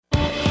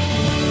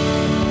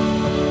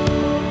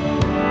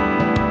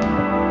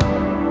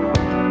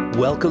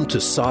Welcome to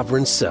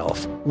Sovereign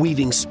Self,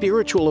 weaving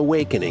spiritual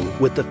awakening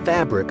with the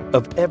fabric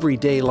of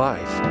everyday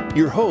life.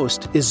 Your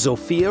host is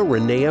Zofia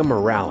Renea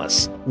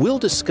Morales. We'll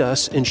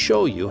discuss and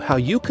show you how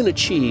you can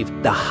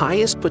achieve the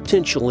highest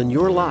potential in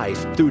your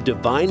life through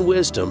divine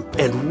wisdom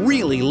and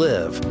really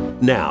live.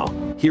 Now,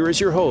 here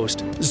is your host,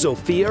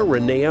 Zofia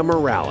Renea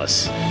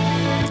Morales.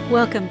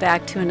 Welcome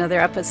back to another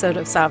episode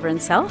of Sovereign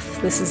Self.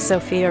 This is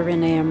Zofia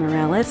Renea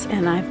Morales,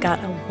 and I've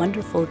got a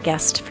wonderful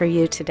guest for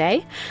you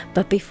today.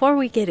 But before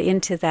we get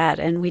into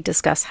that and we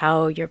discuss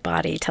how your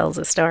body tells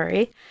a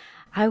story,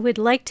 I would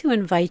like to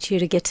invite you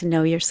to get to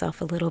know yourself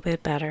a little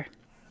bit better.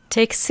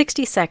 Take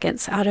 60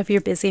 seconds out of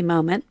your busy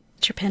moment.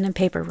 Get your pen and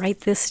paper.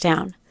 Write this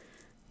down.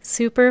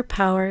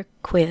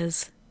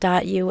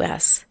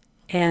 superpowerquiz.us.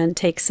 And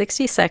take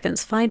 60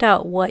 seconds. Find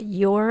out what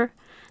your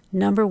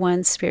number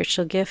one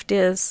spiritual gift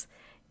is.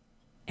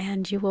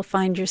 And you will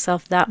find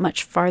yourself that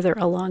much farther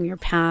along your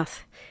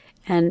path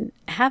and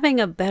having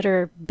a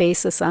better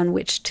basis on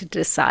which to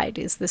decide,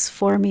 is this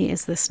for me,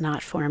 is this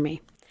not for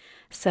me?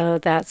 So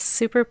that's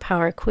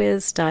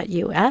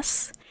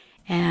superpowerquiz.us.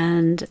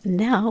 And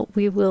now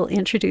we will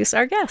introduce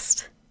our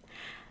guest.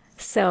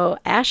 So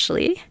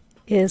Ashley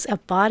is a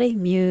body,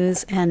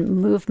 muse, and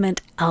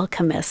movement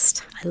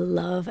alchemist. I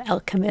love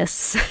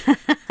alchemists.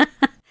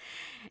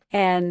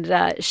 And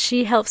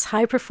she helps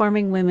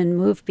high-performing women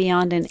move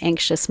beyond an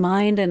anxious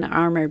mind and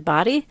armored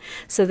body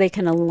so they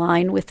can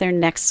align with their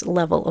next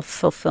level of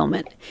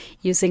fulfillment.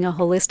 Using a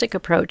holistic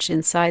approach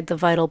inside the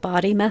Vital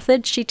Body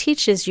method, she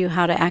teaches you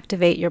how to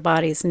activate your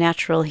body's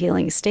natural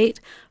healing state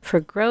for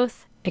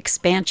growth,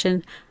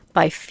 expansion,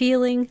 by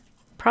feeling,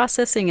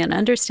 processing, and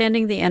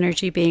understanding the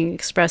energy being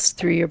expressed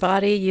through your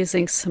body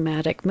using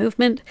somatic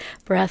movement,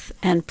 breath,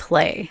 and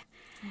play.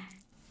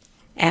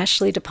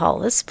 Ashley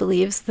DePaulis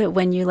believes that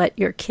when you let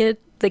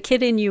the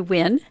kid in you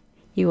win,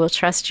 you will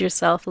trust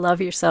yourself, love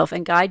yourself,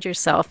 and guide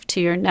yourself to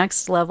your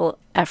next level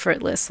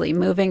effortlessly,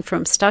 moving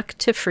from stuck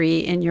to free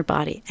in your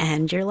body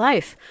and your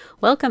life.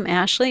 Welcome,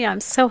 Ashley.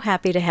 I'm so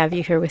happy to have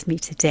you here with me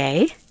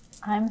today.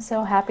 I'm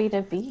so happy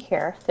to be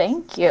here.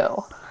 Thank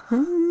you.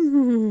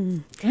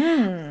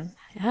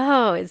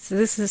 Oh,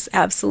 this is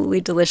absolutely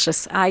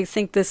delicious. I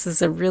think this is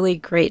a really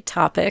great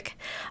topic.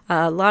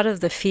 A lot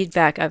of the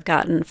feedback I've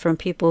gotten from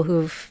people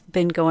who've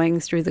been going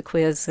through the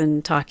quiz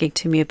and talking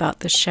to me about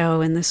the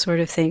show and this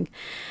sort of thing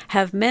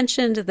have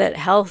mentioned that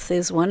health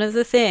is one of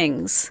the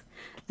things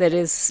that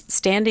is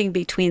standing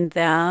between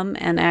them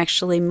and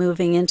actually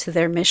moving into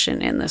their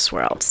mission in this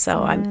world.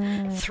 So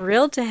I'm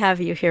thrilled to have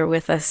you here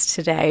with us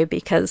today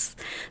because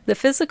the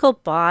physical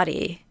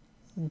body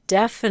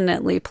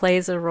definitely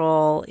plays a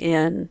role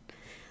in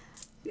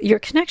your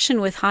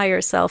connection with higher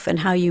self and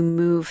how you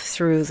move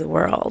through the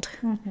world.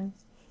 Mm-hmm.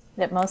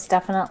 It most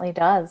definitely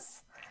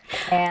does.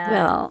 And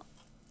well,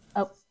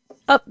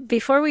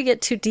 before we get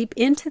too deep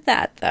into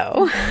that,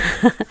 though,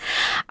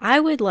 I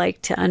would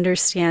like to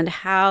understand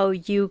how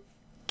you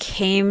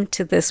came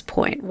to this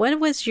point. What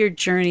was your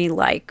journey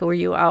like? Were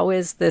you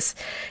always this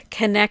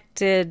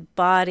connected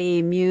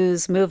body,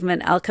 muse,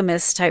 movement,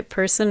 alchemist type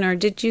person, or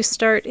did you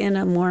start in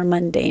a more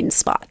mundane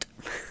spot?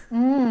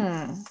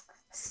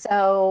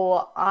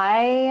 So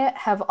I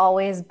have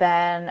always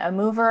been a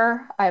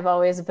mover. I've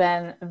always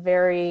been a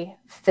very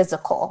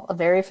physical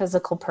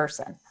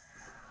person.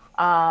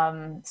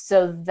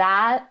 So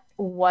that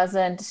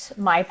wasn't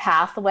my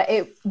pathway.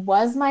 It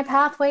was my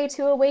pathway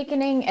to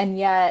awakening, and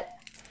yet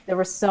there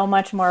was so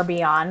much more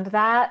beyond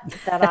that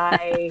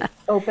I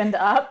opened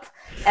up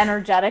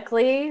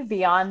energetically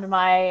beyond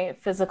my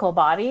physical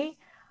body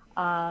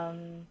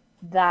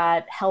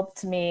that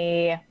helped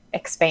me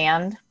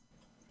expand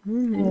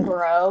and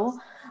grow.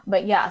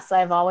 But yes,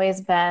 I've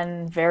always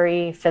been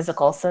very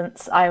physical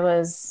since I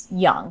was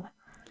young.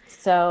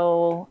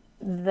 So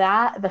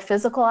that the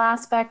physical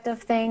aspect of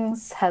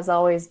things has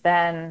always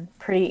been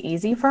pretty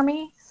easy for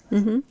me.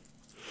 Mm-hmm.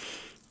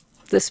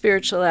 The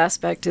spiritual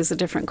aspect is a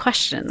different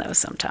question, though,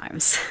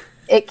 sometimes.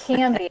 It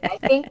can be. I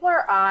think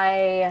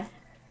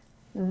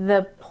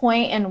the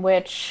point in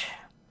which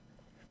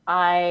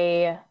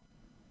I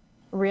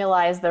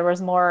realized there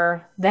was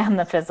more than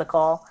the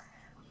physical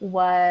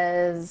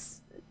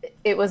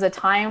it was a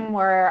time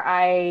where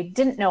I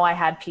didn't know I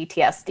had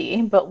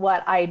PTSD, but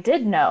what I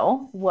did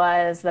know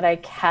was that I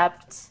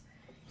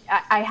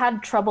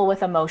had trouble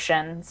with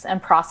emotions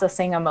and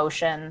processing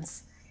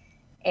emotions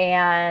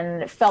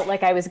and felt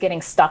like I was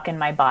getting stuck in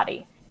my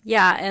body.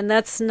 Yeah, and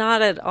that's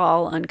not at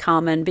all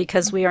uncommon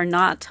because we are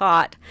not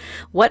taught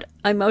what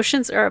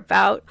emotions are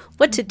about,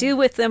 what to do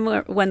with them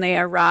when they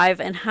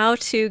arrive, and how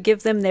to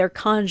give them their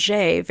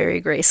congé very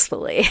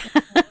gracefully.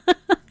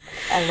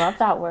 I love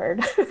that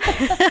word.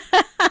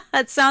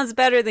 That sounds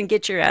better than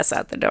get your ass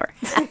out the door.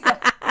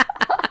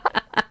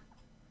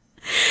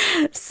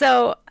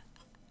 So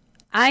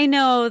I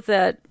know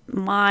that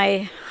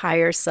my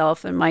higher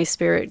self and my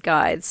spirit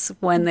guides,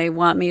 when they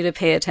want me to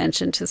pay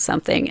attention to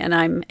something and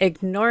I'm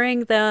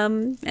ignoring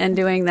them and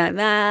doing that,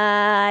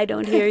 I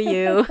don't hear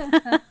you.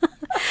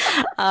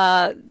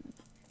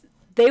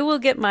 They will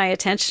get my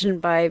attention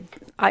by,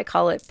 I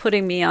call it,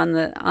 putting me on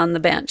the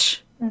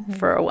bench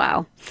for a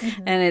while.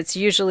 And it's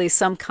usually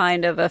some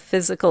kind of a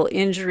physical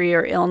injury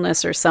or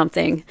illness or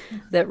something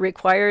that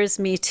requires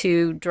me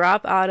to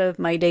drop out of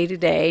my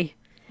day-to-day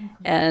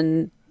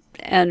and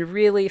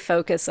really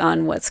focus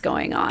on what's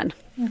going on.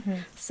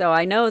 So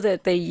I know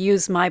that they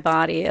use my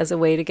body as a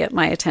way to get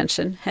my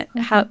attention.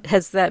 How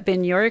has that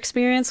been your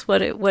experience?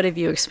 What have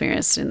you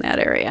experienced in that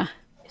area?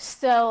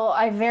 So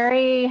I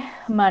very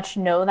much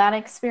know that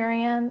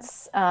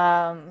experience,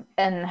 and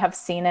have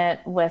seen it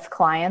with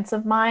clients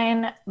of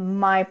mine.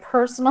 My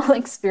personal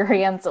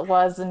experience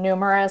was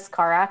numerous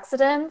car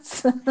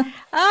accidents.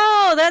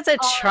 Oh, that's a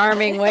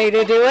charming way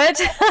to do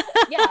it.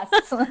 Yes.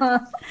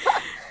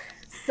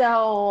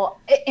 So,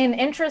 and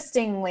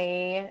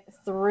interestingly,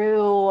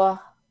 through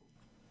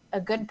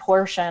a good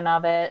portion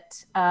of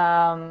it,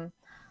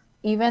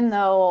 even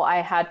though I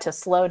had to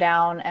slow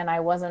down and I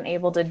wasn't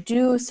able to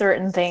do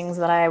certain things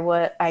that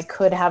I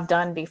could have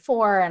done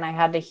before, and I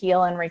had to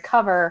heal and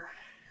recover,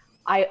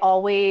 I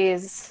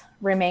always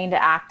remained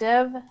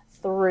active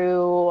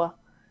through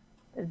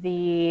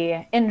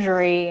the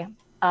injury,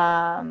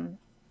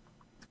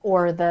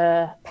 or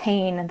the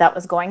pain that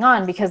was going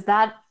on, because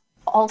that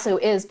also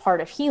is part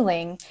of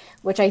healing,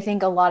 which I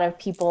think a lot of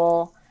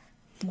people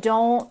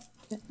don't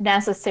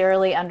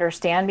necessarily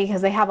understand,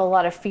 because they have a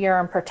lot of fear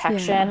and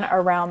protection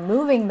around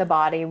moving the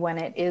body when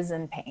it is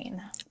in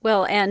pain.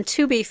 Well, and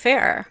to be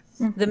fair,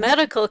 the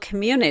medical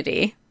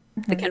community,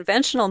 the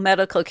conventional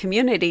medical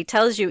community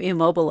tells you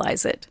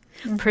immobilize it,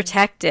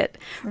 protect it,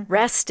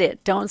 rest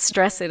it, don't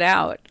stress it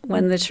out.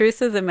 When the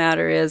truth of the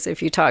matter is,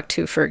 if you talk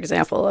to, for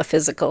example, a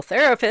physical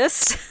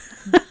therapist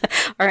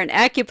or an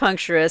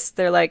acupuncturist,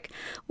 they're like,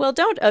 well,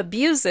 don't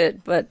abuse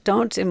it, but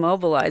don't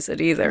immobilize it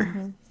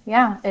either.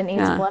 Yeah, it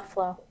needs blood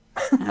flow.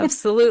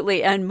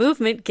 Absolutely. And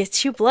movement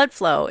gets you blood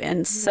flow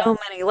in so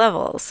many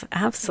levels.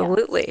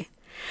 Absolutely. Yes.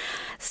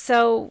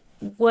 So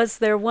was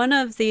there one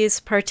of these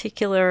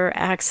particular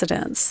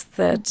accidents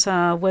that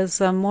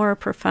was a more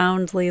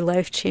profoundly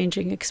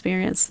life-changing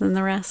experience than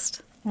the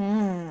rest?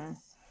 You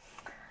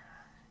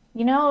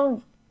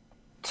know,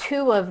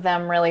 two of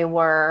them really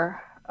were.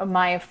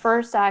 My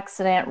first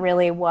accident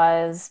really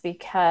was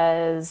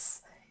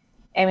because,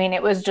 I mean,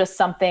 it was just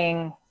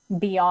something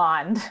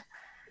beyond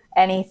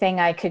anything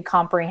I could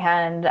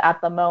comprehend at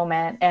the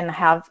moment, and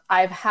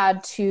I've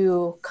had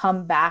to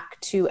come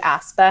back to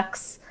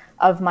aspects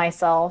of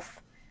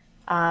myself,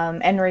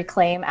 and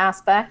reclaim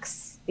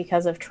aspects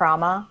because of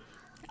trauma.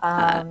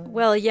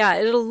 Well, yeah,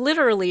 it'll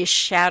literally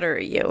shatter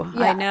you.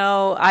 Yes. I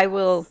know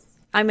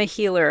I'm a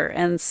healer,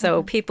 and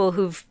so people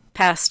who've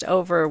passed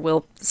over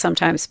will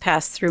sometimes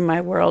pass through my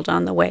world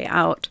on the way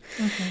out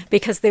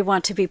because they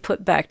want to be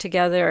put back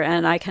together.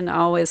 And I can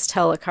always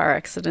tell a car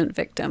accident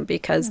victim,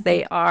 because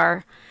they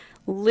are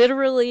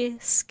literally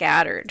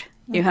scattered.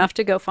 You have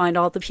to go find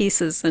all the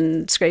pieces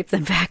and scrape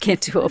them back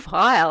into a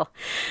pile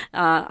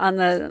on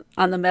the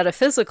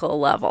metaphysical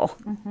level.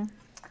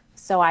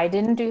 So I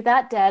didn't do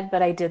that dead,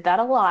 but I did that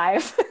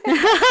alive.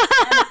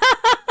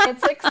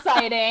 It's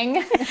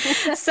exciting.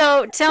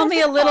 So tell me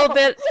a little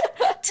bit.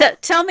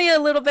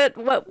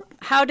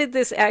 How did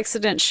this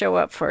accident show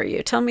up for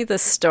you? Tell me the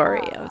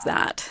story of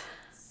that.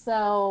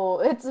 So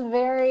it's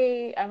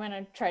I'm going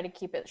to try to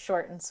keep it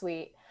short and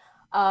sweet.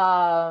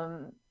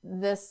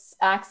 This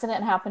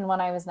accident happened when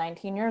I was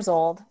 19 years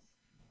old.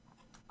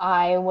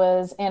 I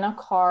was in a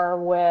car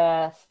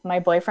with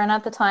my boyfriend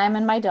at the time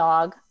and my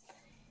dog,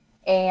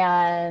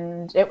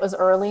 and it was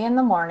early in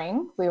the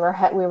morning. We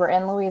were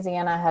in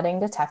Louisiana heading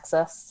to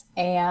Texas,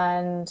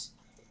 and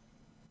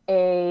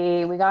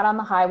we got on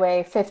the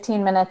highway.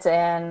 15 minutes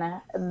in,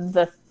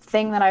 the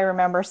thing that I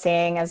remember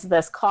seeing is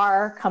this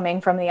car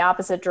coming from the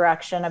opposite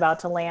direction about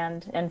to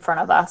land in front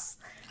of us.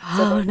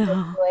 So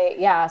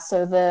yeah.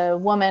 So the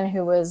woman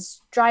who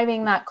was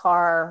driving that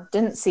car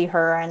didn't see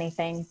her or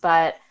anything,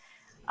 but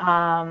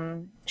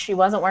she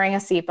wasn't wearing a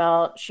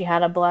seatbelt. She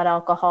had a blood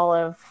alcohol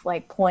of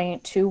like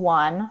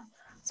 0.21.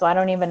 So I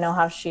don't even know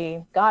how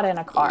she got in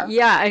a car.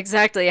 Yeah,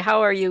 exactly.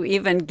 How are you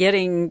even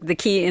getting the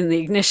key in the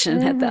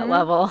ignition at that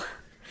level?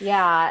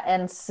 Yeah.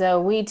 And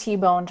so we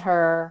T-boned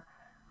her.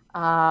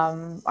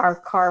 Our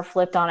car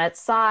flipped on its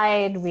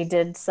side. We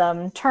did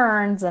some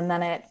turns, and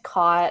then it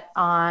caught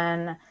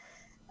on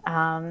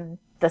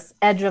this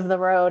edge of the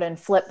road and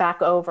flipped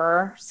back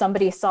over.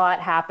 Somebody saw it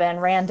happen,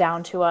 ran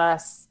down to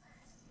us,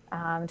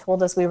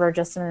 told us we were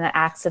just in an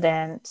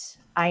accident.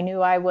 I knew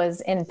I was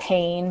in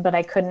pain, but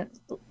I couldn't,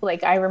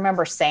 I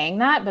remember saying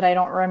that, but I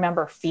don't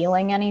remember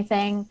feeling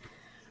anything.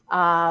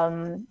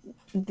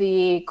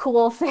 The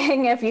cool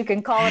thing, if you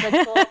can call it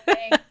a cool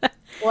thing,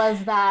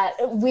 was that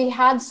we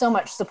had so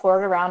much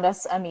support around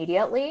us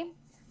immediately.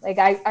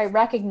 I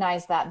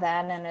recognize that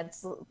then, and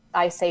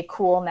I say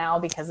cool now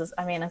because it's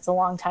a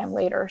long time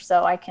later,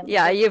 so I can.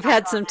 Yeah, you've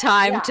had some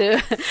time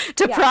to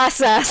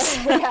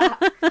process. Yeah.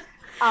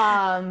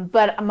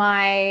 But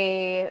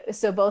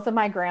both of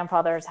my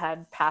grandfathers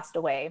had passed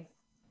away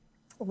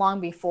long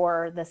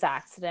before this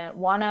accident.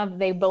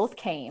 They both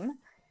came,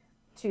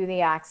 to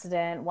the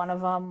accident. One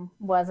of them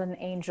was an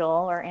angel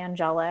or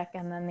angelic,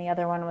 and then the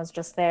other one was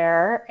just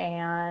there.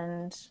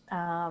 And,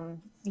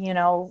 you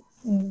know,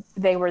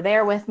 they were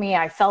there with me.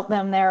 I felt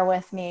them there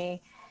with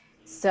me.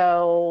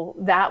 So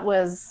that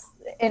was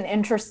an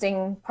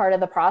interesting part of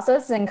the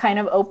process and kind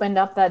of opened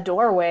up that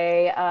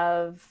doorway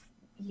of,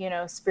 you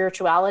know,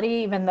 spirituality,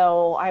 even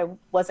though I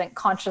wasn't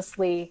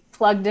consciously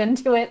plugged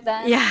into it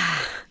then. Yeah.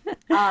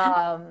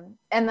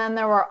 And then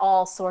there were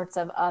all sorts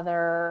of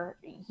other,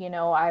 you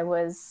know, I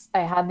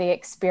had the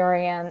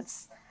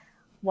experience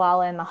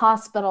while in the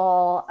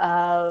hospital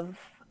of,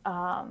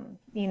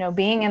 you know,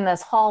 being in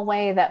this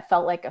hallway that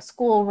felt like a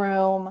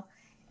schoolroom,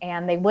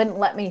 and they wouldn't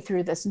let me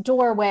through this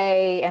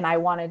doorway, and I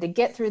wanted to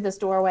get through this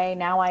doorway.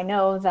 Now I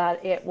know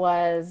that it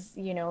was,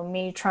 you know,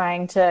 me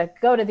trying to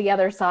go to the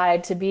other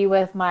side to be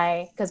with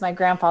because my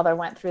grandfather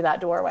went through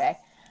that doorway.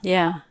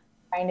 Yeah.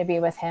 Trying to be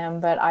with him,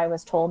 but I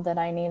was told that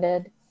I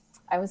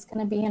was going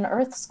to be in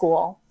earth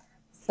school.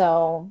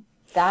 So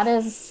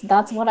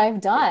that's what I've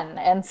done.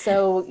 And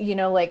so, you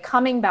know, like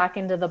coming back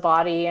into the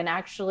body and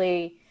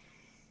actually,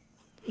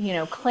 you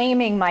know,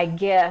 claiming my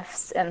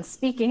gifts and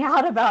speaking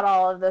out about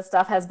all of this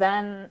stuff has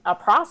been a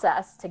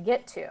process to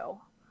get to.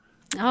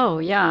 Oh,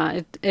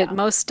 yeah, it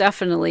most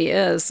definitely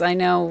is. I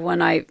know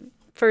when I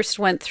first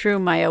went through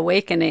my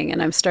awakening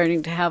and I'm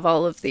starting to have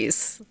all of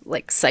these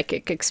like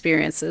psychic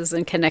experiences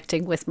and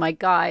connecting with my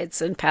guides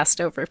and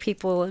passed over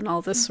people and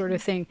all this sort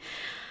of thing,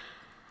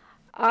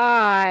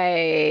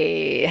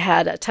 I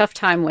had a tough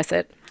time with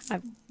it.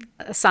 I'm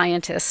a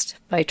scientist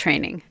by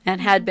training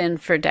and had been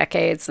for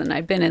decades, and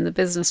I'd been in the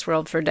business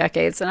world for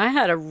decades, and I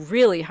had a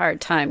really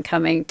hard time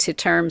coming to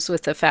terms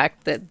with the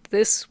fact that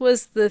this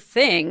was the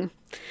thing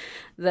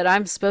that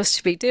I'm supposed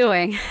to be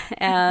doing.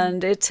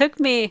 And it took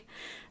me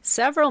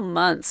several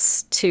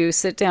months to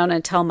sit down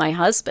and tell my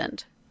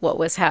husband what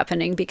was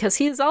happening, because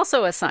he is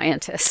also a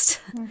scientist.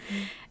 Mm-hmm.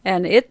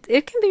 And it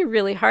can be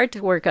really hard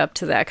to work up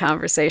to that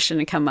conversation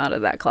and come out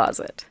of that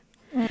closet.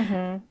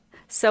 Mm-hmm.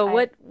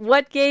 So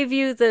what gave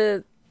you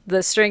the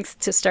strength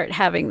to start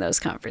having those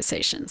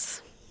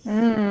conversations?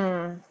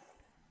 I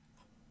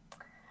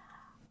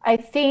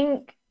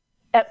think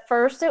at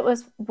first it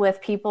was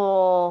with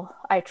people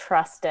I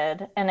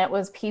trusted, and it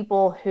was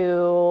people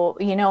who,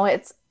 you know,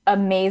 it's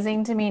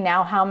amazing to me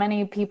now how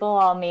many people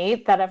I'll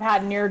meet that have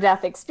had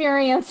near-death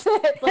experiences.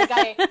 Like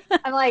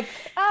I'm like,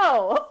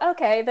 oh,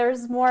 okay,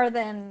 there's more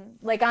than,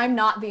 like, I'm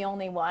not the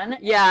only one.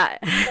 Yeah.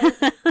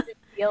 You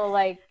feel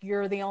like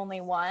you're the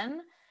only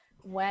one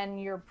when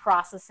you're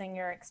processing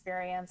your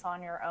experience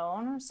on your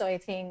own. So I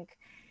think,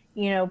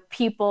 you know,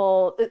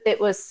 it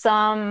was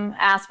some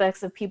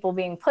aspects of people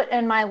being put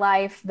in my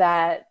life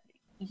that,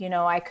 you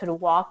know, I could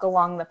walk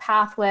along the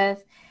path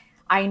with.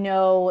 I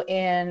know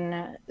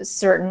in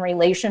certain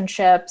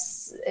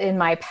relationships in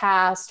my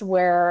past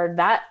where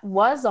that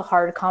was a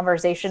hard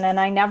conversation and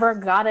I never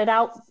got it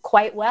out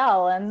quite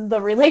well, and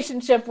the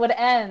relationship would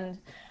end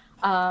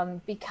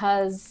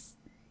because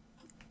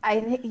I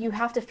think you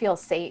have to feel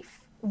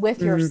safe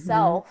with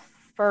yourself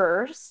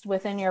first,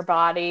 within your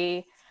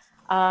body,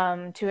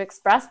 to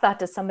express that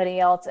to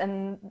somebody else.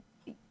 And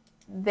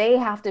they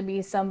have to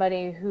be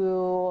somebody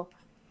who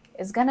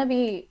is going to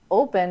be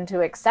open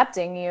to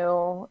accepting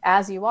you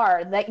as you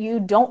are, that you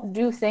don't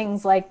do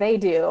things like they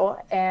do.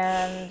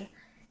 And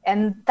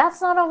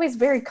that's not always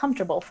very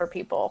comfortable for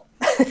people.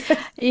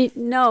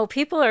 No,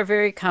 people are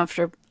very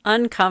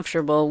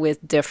uncomfortable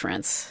with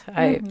difference.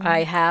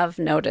 I have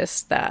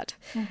noticed that.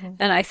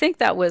 And I think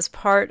that was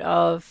part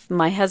of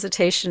my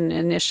hesitation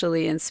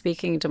initially in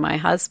speaking to my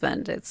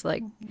husband. It's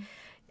like,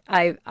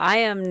 I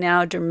am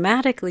now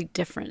dramatically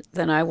different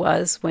than I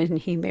was when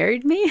he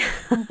married me.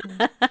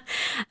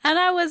 And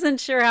I wasn't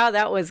sure how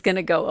that was going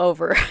to go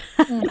over.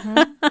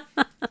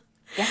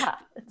 Yeah,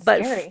 it's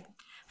but scary.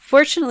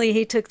 Fortunately,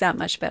 he took that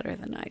much better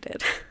than I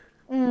did.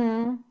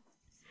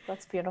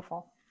 That's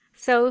beautiful.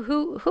 So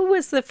who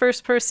was the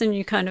first person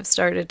you kind of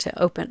started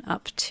to open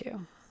up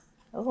to?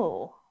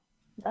 Oh,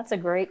 that's a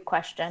great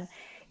question.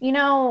 You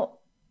know,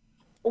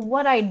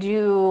 what I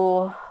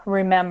do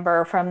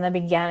remember from the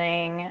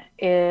beginning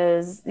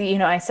is, you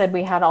know, I said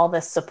we had all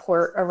this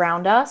support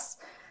around us.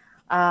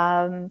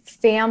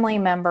 Family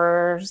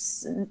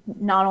members,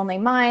 not only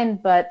mine,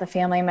 but the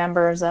family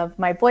members of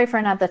my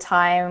boyfriend at the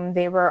time,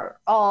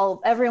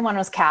 everyone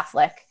was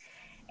Catholic.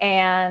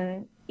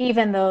 And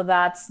even though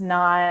that's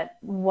not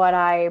what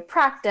I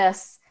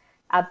practice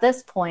at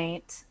this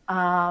point,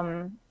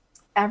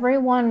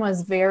 everyone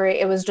was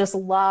it was just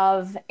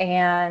love.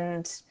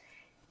 And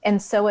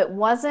so it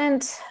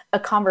wasn't a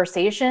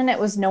conversation. It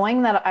was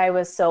knowing that I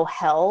was so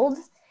held.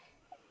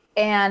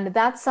 And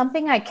that's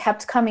something I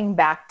kept coming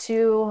back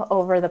to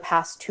over the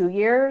past 2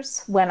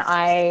 years when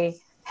I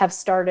have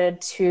started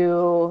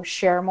to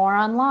share more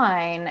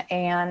online.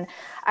 And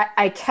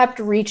I kept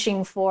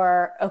reaching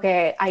for,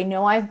 okay, I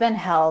know I've been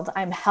held.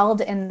 I'm held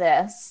in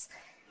this.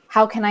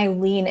 How can I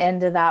lean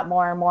into that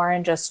more and more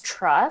and just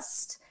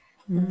trust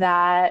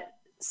that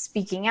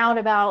speaking out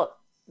about,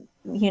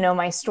 you know,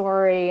 my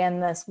story in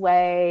this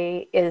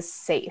way is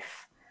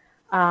safe.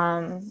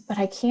 But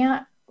I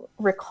can't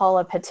recall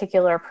a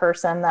particular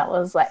person that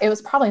was like, it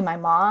was probably my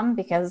mom,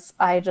 because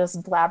I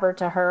just blabbered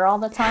to her all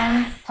the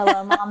time.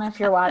 Hello, Mom, if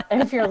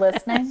you're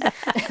listening.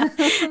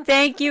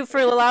 Thank you for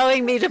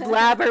allowing me to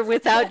blabber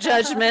without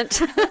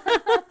judgment.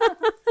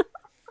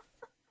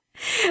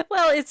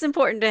 Well, it's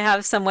important to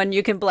have someone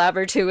you can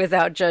blabber to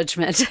without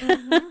judgment.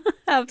 Mm-hmm.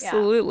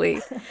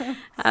 Absolutely. Yeah.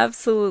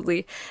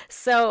 Absolutely.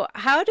 So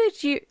how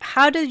did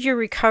your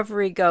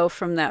recovery go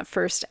from that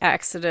first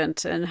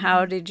accident, and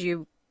how did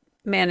you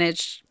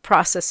manage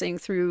processing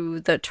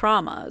through the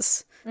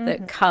traumas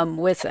that come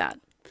with that?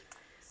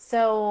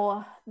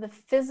 So the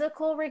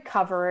physical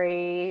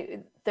recovery,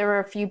 there were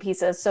a few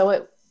pieces.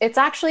 So it's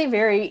actually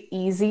very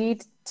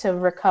easy to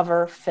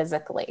recover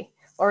physically,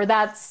 or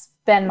that's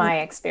been my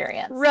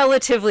experience.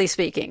 Relatively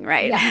speaking,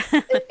 right? Yes.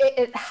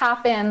 It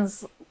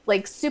happens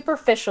like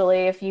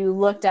superficially. If you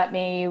looked at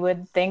me, you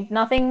would think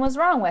nothing was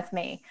wrong with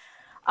me.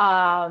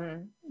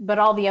 But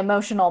all the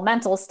emotional,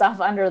 mental stuff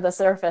under the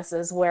surface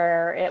is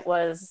where it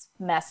was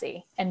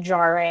messy and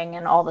jarring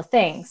and all the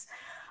things.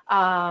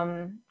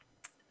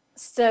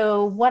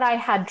 So what I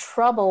had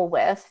trouble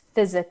with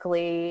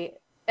physically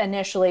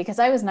initially, because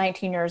I was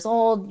 19 years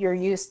old, you're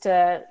used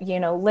to,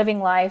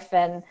 living life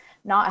and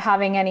not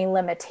having any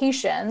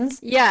limitations.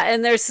 Yeah.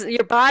 And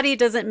your body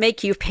doesn't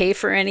make you pay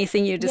for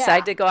anything you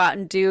decide to go out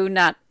and do,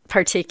 not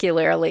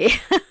particularly.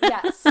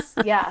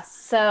 Yes.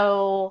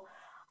 So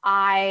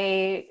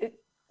I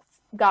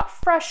got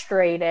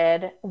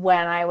frustrated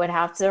when I would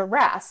have to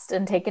rest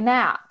and take a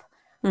nap,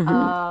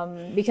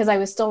 because I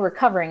was still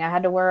recovering. I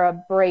had to wear a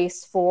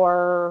brace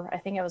for, I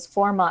think it was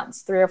 3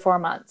 or 4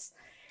 months,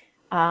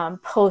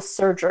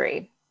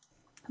 post-surgery,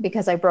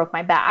 because I broke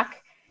my back.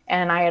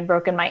 And I had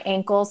broken my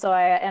ankle,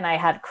 I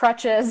had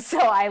crutches. So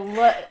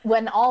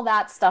when all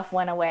that stuff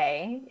went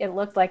away, it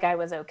looked like I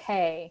was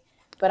okay,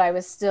 but I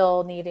was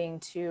still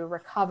needing to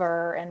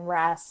recover and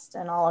rest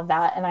and all of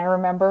that. And I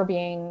remember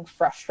being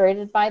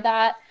frustrated by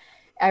that.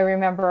 I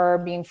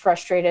remember being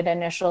frustrated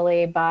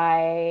initially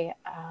by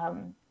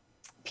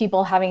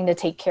people having to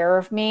take care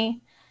of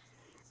me.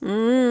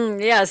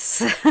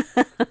 Yes.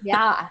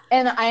 Yeah.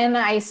 And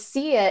I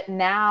see it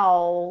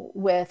now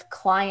with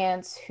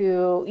clients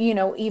who,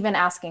 even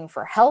asking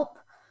for help,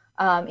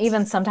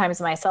 even sometimes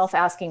myself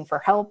asking for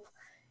help,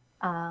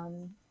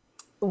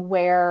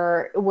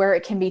 where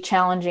it can be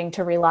challenging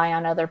to rely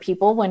on other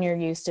people when you're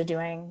used to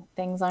doing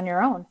things on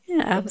your own.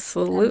 Yeah,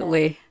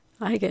 absolutely.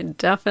 I can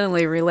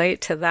definitely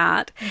relate to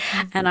that.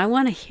 And I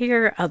want to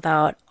hear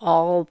about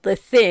all the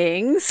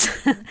things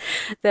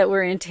that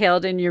were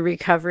entailed in your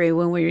recovery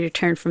when we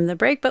returned from the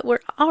break, but we're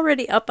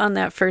already up on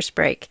that first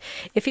break.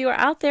 If you are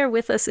out there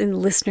with us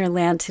in listener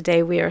land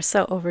today, we are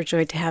so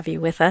overjoyed to have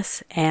you with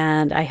us,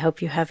 and I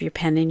hope you have your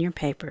pen and your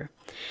paper,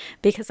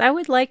 because I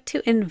would like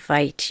to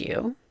invite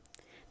you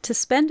to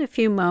spend a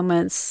few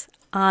moments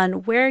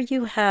on where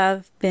you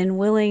have been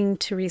willing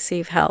to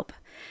receive help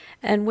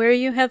and where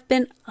you have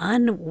been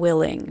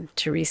unwilling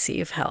to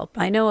receive help.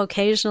 I know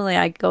occasionally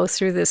I go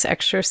through this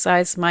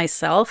exercise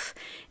myself.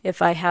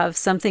 If I have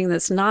something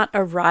that's not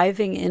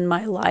arriving in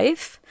my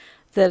life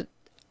that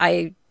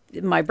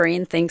my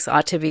brain thinks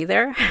ought to be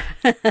there.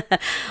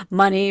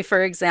 Money,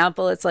 for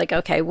example, it's like,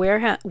 okay,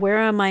 where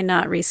am I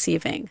not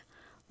receiving?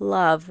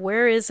 Love,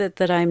 where is it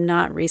that I'm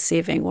not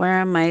receiving? Where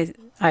am I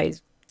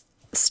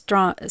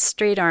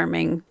straight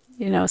arming,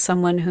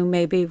 someone who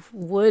maybe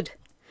would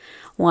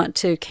want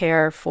to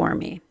care for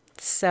me?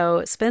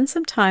 So spend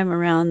some time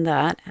around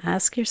that.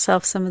 Ask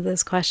yourself some of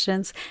those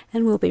questions,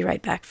 and we'll be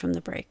right back from the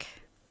break.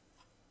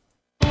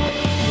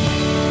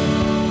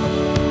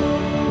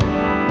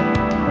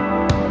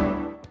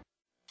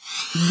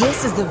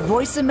 This is the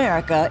Voice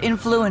America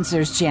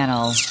Influencers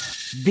Channel.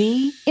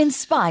 Be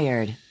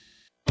inspired.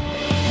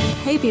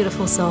 Hey,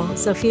 beautiful soul.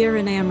 Zofia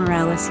and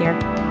Morales here.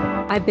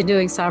 I've been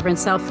doing Sovereign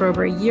Self for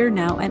over a year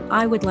now, and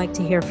I would like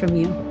to hear from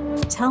you.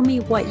 Tell me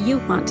what you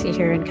want to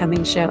hear in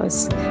coming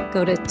shows.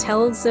 Go to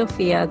Tell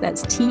Zofia,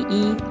 that's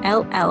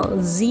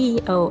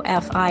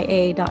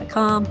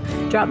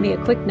TELLZOFIA.com. Drop me a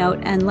quick note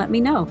and let me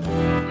know.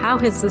 How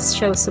has this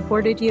show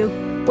supported you?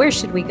 Where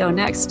should we go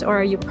next? Or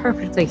are you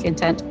perfectly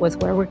content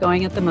with where we're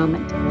going at the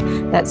moment?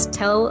 That's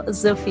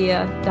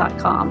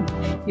tellzofia.com.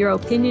 Your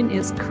opinion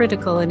is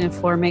critical in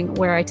informing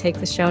where I take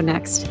the show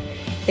next.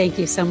 Thank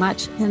you so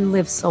much, and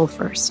live soul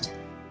first.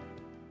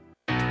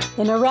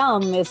 Inner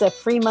Realm is a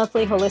free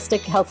monthly holistic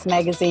health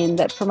magazine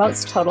that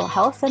promotes total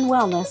health and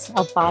wellness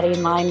of body,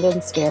 mind,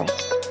 and spirit.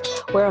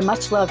 We're a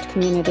much-loved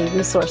community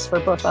resource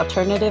for both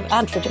alternative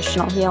and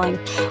traditional healing.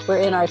 We're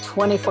in our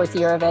 24th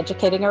year of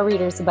educating our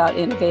readers about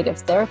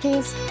innovative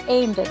therapies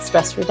aimed at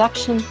stress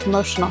reduction,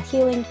 emotional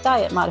healing,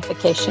 diet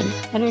modification,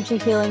 energy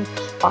healing,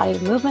 body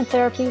movement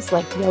therapies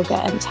like yoga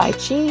and Tai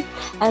Chi,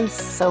 and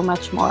so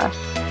much more.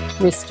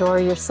 Restore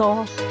your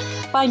soul,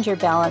 find your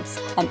balance,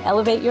 and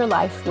elevate your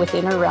life with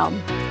Inner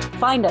Realm.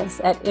 Find us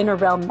at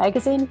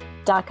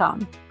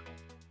innerrealmmagazine.com.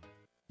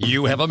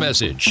 You have a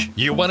message.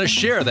 You want to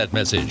share that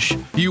message.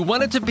 You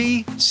want it to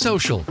be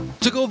social,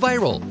 to go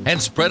viral,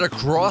 and spread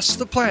across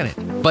the planet.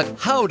 But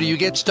how do you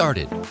get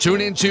started?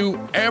 Tune into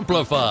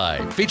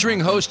Amplify, featuring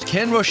host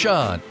Ken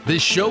Rochon.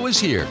 This show is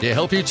here to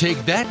help you take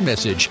that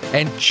message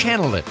and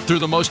channel it through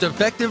the most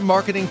effective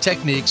marketing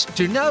techniques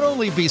to not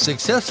only be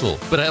successful,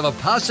 but have a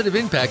positive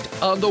impact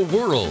on the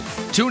world.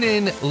 Tune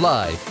in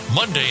live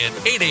Monday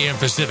at 8 a.m.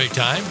 Pacific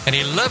Time and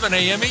 11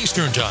 a.m.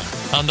 Eastern Time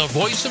on the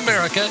Voice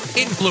America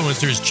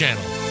Influencers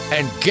Channel.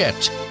 And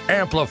get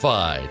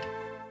amplified.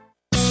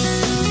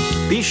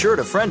 Be sure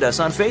to friend us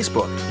on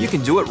Facebook. You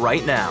can do it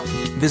right now.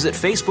 Visit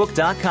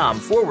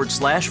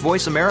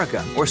facebook.com/Voice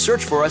America or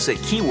search for us at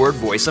keyword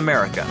Voice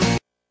America.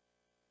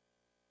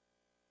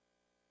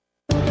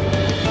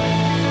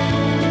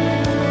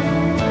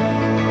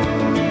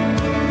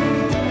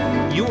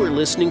 You are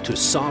listening to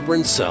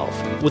Sovereign Self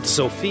with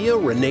Zofia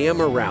Renea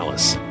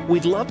Morales.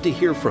 We'd love to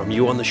hear from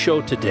you on the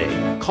show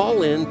today.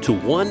 Call in to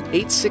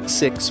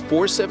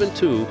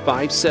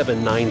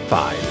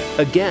 1-866-472-5795.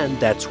 Again,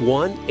 that's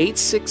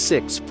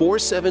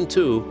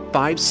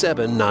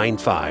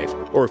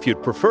 1-866-472-5795. Or if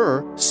you'd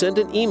prefer, send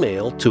an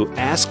email to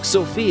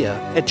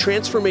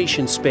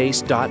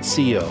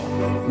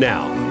askzofia@transformationspace.co.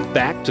 Now,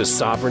 back to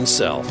Sovereign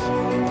Self.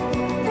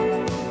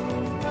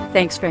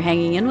 Thanks for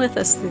hanging in with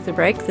us through the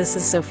break. This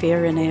is Zofia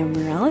Renea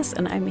Morales,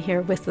 and I'm here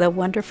with the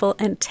wonderful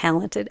and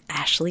talented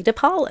Ashley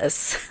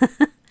DePaulis.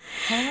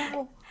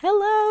 Hello.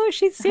 Hello,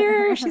 she's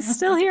here. She's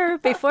still here.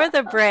 Before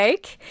the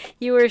break,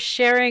 you were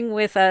sharing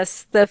with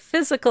us the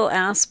physical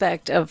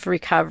aspect of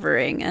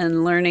recovering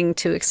and learning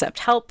to accept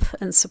help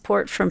and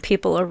support from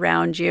people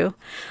around you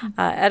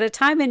at a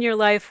time in your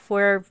life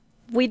where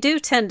we do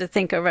tend to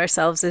think of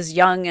ourselves as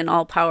young and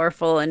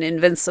all-powerful and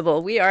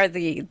invincible. We are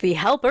the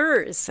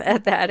helpers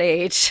at that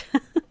age.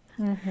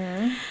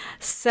 Mm-hmm.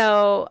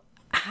 So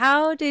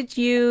how did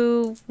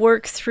you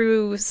work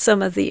through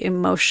some of the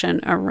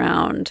emotion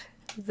around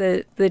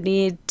the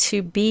need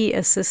to be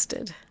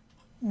assisted?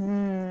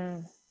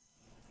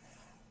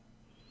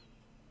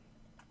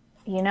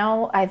 You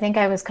know, I think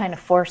I was kind of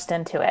forced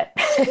into it.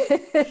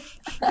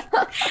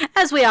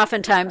 As we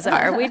oftentimes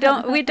are. We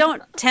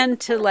don't tend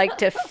to like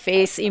to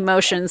face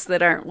emotions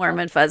that aren't warm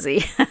and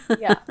fuzzy.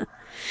 Yeah.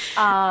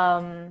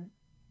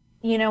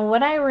 You know,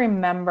 what I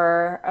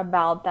remember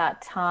about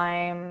that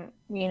time,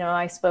 you know,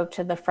 I spoke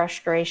to the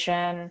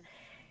frustration,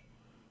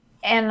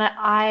 and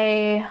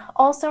I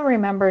also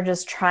remember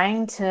just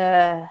trying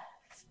to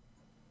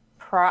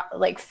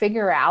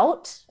figure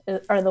out,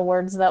 are the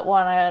words that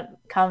want to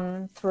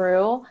come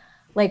through,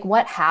 like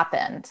what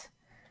happened.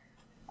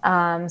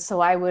 So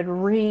I would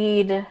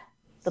read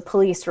the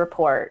police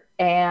report.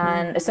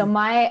 And so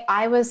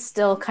I was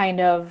still kind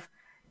of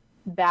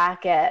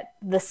back at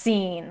the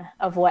scene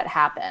of what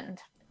happened.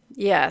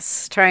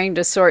 Yes, trying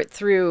to sort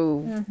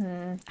through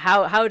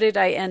how did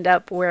I end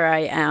up where I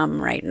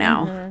am right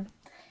now?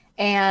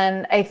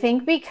 And I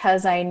think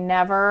because I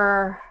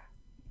never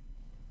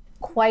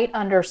quite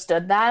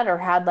understood that or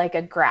had like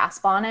a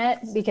grasp on it,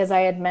 because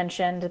I had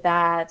mentioned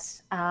that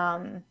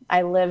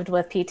I lived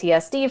with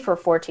PTSD for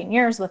 14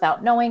 years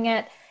without knowing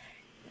it,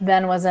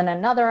 then was in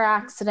another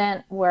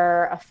accident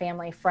where a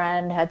family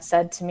friend had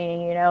said to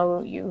me, you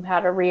know, you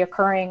had a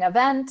reoccurring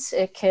event.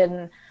 It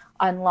can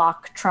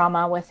unlock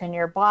trauma within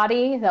your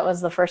body. That was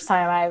the first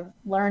time I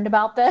learned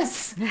about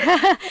this. Who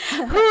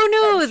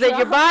knew that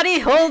your body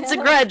holds a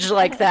grudge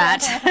like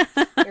that?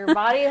 Your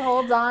body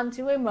holds on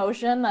to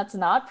emotion that's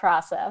not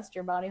processed.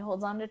 Your body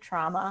holds on to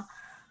trauma.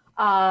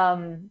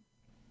 And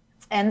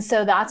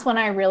so that's when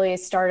I really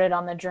started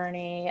on the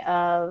journey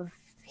of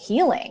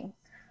healing,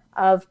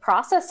 of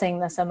processing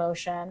this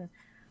emotion,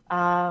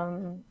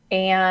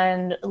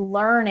 and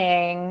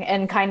learning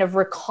and kind of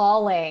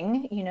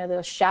recalling, you know,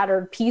 those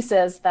shattered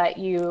pieces that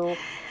you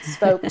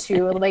spoke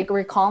to, like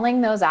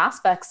recalling those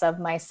aspects of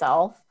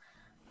myself,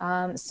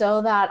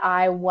 so that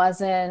I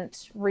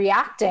wasn't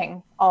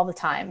reacting all the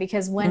time.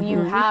 Because when you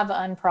have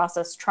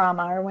unprocessed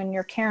trauma, or when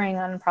you're carrying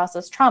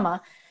unprocessed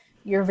trauma,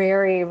 you're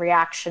very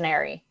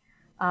reactionary.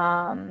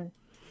 So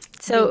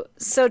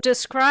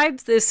describe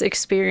this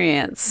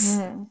experience.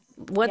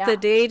 What the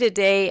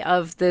day-to-day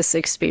of this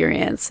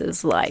experience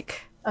is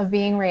like. Of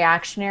being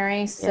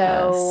reactionary.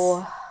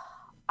 So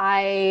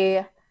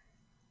it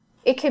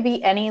could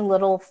be any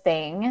little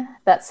thing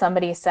that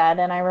somebody said.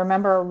 And I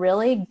remember a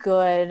really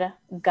good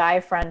guy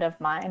friend of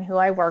mine who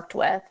I worked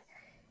with.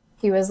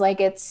 He was like,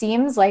 it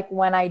seems like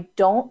when I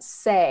don't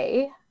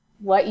say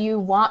what you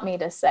want me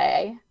to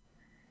say,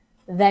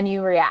 then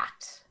you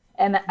react.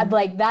 And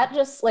like that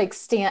just like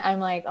I'm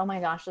like, oh my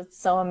gosh, it's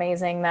so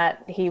amazing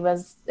that he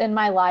was in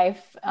my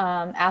life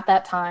at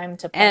that time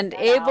to point and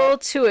that able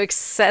out. to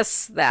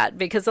access that,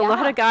 because a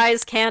lot of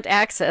guys can't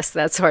access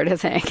that sort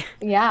of thing.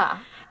 Yeah.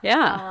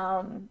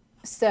 Yeah.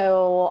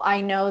 So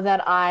I know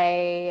that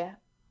I,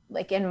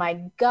 like in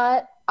my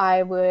gut,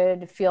 I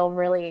would feel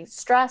really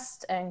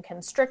stressed and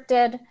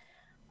constricted.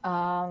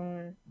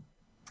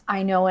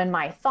 I know in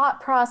my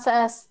thought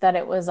process that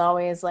it was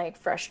always like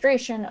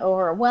frustration,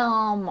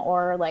 overwhelm,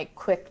 or like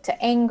quick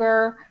to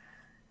anger.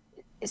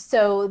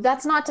 So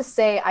that's not to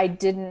say I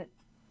didn't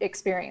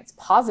experience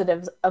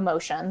positive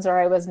emotions or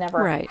I was never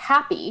Right.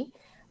 happy,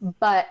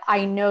 but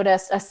I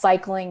noticed a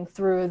cycling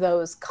through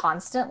those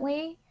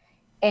constantly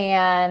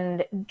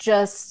and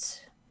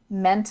just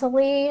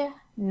mentally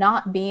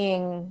not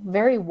being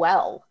very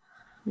well.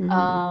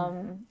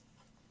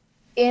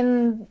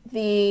 In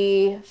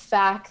the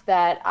fact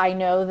that I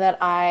know that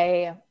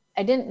I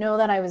didn't know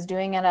that I was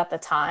doing it at the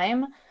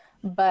time,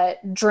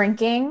 but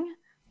drinking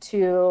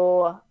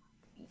to,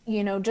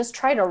 just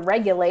try to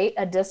regulate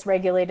a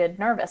dysregulated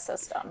nervous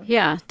system.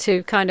 Yeah,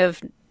 to kind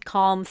of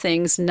calm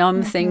things,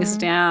 numb things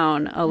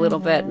down a little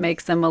bit,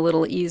 make them a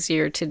little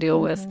easier to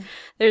deal with.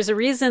 There's a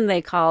reason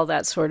they call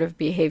that sort of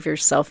behavior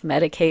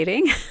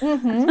self-medicating.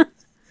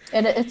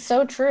 And it's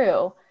so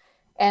true.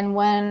 And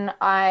when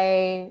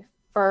I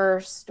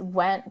first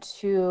went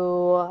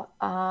to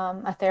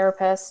a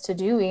therapist to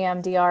do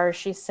EMDR,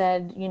 she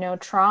said,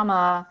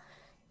 trauma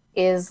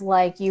is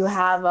like you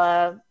have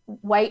the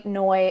white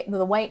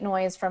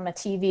noise from a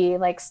TV,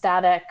 like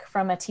static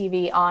from a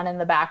TV on in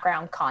the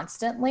background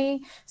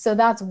constantly. So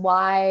that's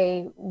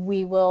why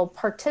we will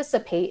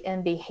participate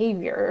in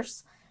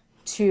behaviors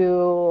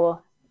to,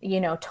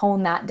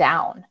 tone that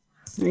down.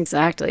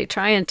 Exactly.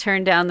 Try and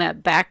turn down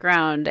that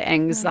background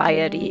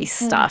anxiety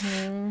stuff.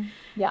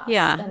 Yes,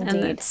 Yeah, indeed.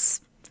 and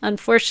it's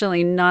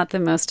unfortunately not the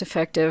most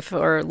effective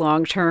or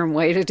long-term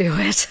way to do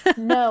it.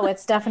 No,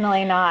 it's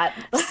definitely not.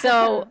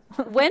 So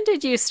when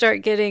did you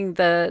start getting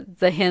the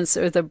hints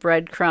or the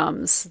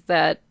breadcrumbs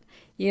that,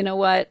 you know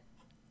what,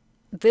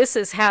 this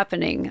is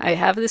happening? I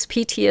have this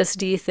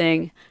PTSD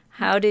thing.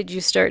 How did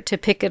you start to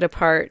pick it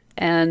apart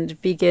and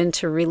begin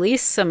to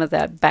release some of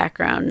that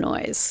background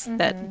noise,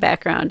 that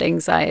background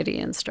anxiety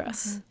and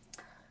stress?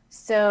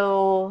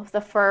 So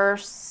the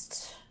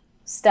first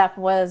step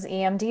was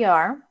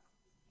EMDR.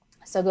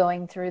 So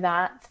going through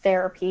that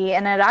therapy,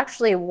 and it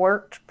actually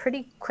worked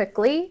pretty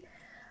quickly.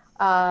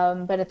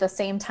 But at the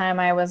same time,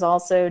 I was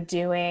also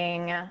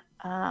doing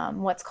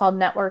what's called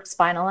network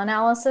spinal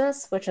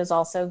analysis, which is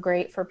also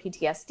great for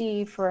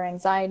PTSD, for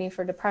anxiety,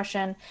 for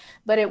depression,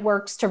 but it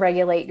works to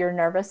regulate your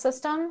nervous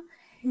system.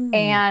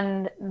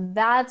 And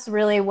that's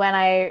really when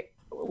I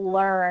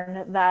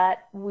learned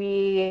that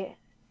we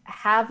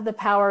have the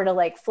power to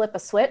like flip a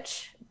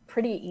switch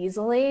pretty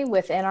easily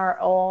within our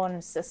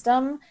own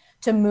system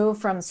to move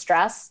from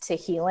stress to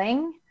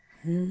healing,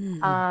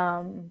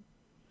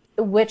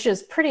 which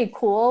is pretty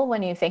cool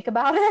when you think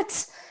about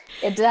it.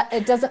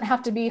 It doesn't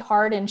have to be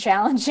hard and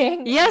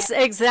challenging. Yes,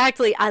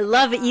 exactly. I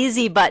love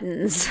easy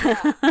buttons.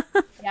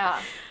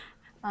 Yeah.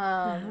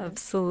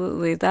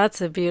 Absolutely. That's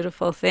a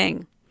beautiful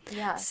thing.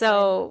 Yeah.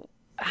 So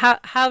how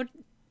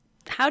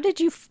did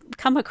you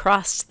come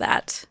across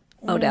that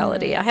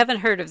modality? I haven't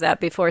heard of that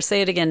before.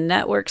 Say it again.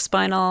 Network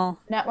spinal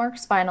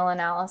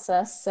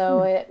Analysis.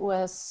 So it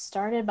was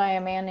started by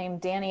a man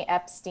named Danny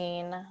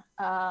Epstein.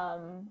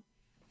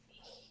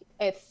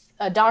 It's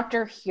a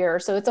doctor here.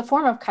 So it's a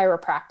form of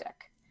chiropractic.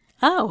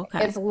 Oh,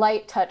 okay. It's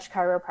light touch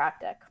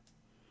chiropractic.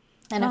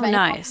 And if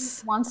anyone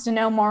wants to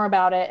know more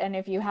about it, and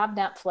if you have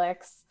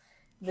Netflix,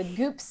 the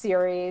Goop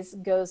series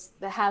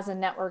has a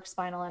network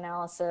spinal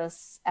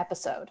analysis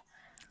episode.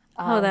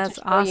 That's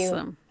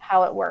awesome.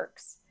 How it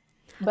works.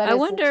 But I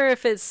wonder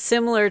if it's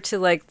similar to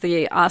like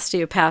the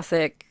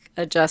osteopathic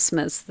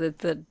adjustments that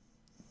the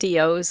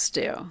DOs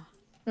do.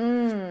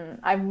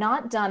 I've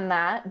not done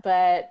that,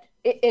 but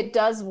it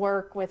does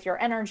work with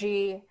your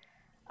energy.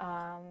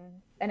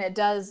 And it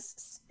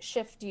does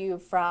shift you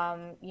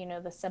from,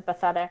 the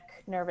sympathetic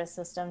nervous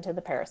system to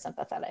the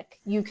parasympathetic.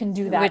 You can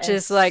do that, which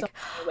is so like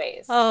many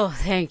ways. Oh,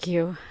 thank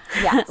you.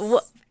 Yes.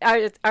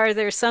 Are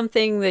there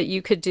something that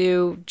you could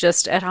do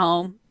just at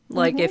home?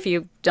 Like if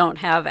you don't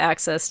have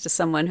access to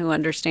someone who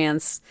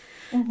understands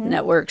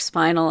network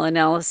spinal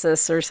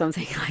analysis or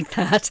something like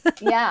that?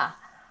 Yeah.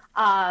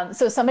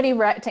 So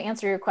to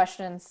answer your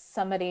question,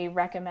 somebody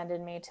recommended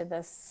me to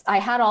this. I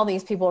had all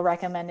these people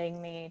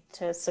recommending me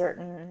to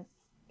certain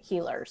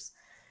healers,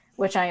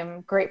 which I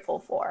am grateful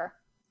for.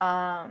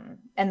 And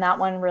that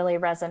one really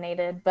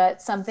resonated,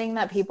 but something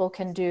that people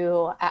can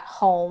do at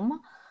home,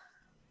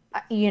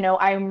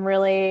 I'm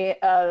really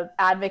an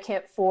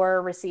advocate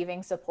for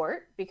receiving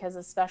support, because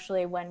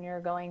especially when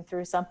you're going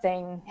through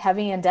something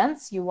heavy and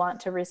dense, you want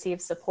to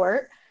receive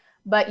support.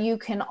 But you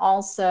can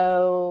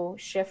also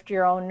shift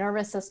your own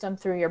nervous system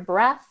through your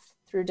breath,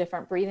 through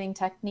different breathing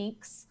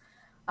techniques.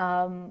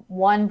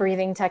 One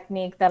breathing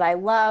technique that I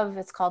love,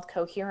 it's called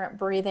coherent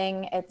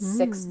breathing. It's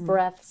 6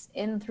 breaths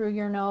in through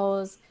your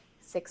nose,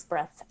 6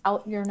 breaths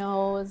out your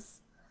nose.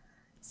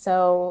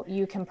 So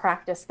you can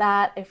practice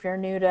that. If you're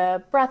new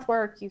to breath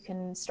work, you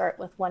can start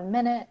with 1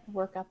 minute,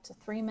 work up to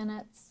 3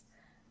 minutes.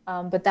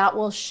 But that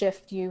will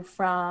shift you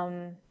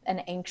from an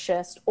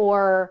anxious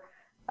or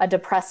a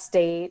depressed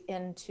state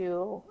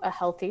into a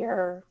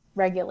healthier,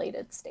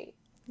 regulated state.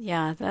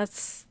 Yeah,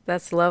 that's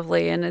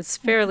lovely. And it's a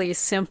fairly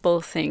simple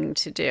thing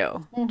to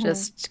do.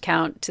 Just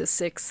count to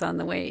 6 on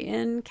the way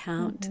in,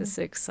 count to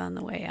 6 on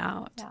the way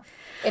out. Yeah.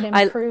 It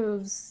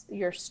improves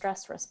your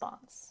stress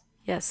response.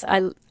 Yes,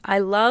 I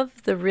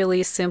love the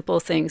really simple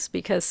things,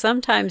 because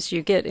sometimes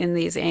you get in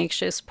these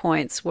anxious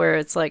points where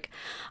it's like,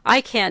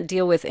 I can't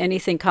deal with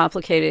anything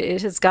complicated.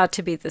 It has got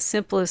to be the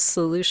simplest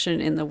solution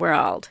in the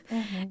world.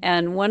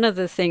 And one of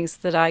the things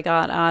that I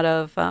got out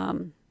of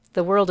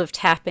the world of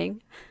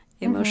tapping,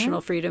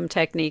 emotional freedom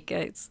technique,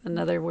 it's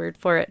another word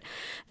for it.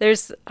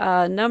 There's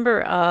a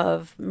number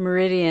of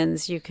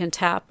meridians you can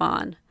tap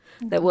on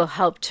that will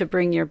help to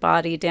bring your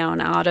body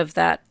down out of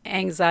that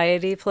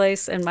anxiety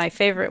place. And my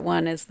favorite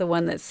one is the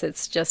one that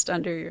sits just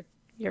under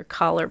your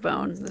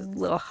collarbone, the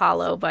little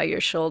hollow by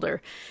your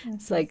shoulder.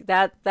 It's like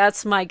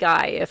that's my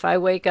guy. If I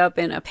wake up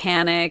in a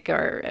panic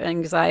or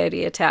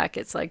anxiety attack,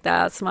 it's like,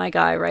 that's my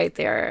guy right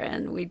there.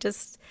 And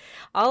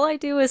all I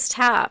do is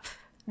tap.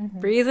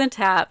 Breathe and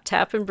tap,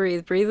 tap and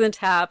breathe and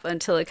tap,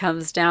 until it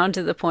comes down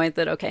to the point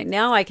that, okay,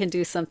 now I can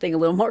do something a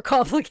little more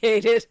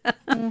complicated.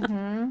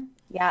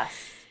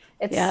 Yes.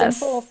 It's Yes.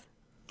 simple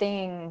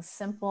things,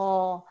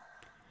 simple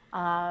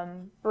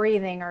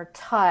breathing or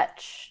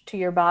touch to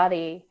your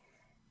body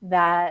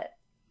that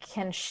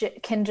can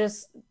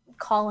just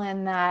call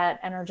in that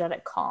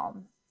energetic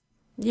calm.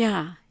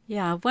 Yeah.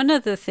 One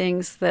of the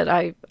things that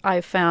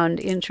I found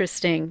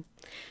interesting,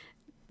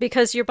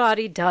 because your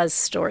body does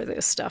store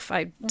this stuff.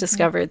 I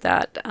discovered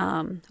that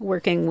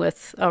working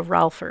with a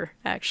Ralpher,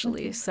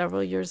 actually,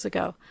 several years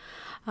ago.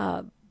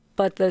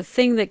 But the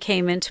thing that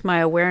came into my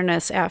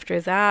awareness after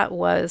that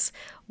was,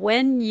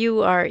 when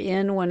you are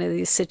in one of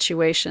these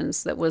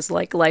situations that was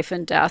like life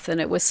and death,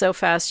 and it was so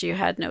fast you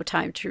had no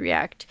time to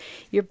react,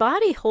 your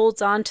body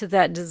holds on to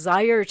that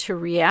desire to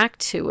react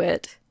to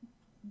it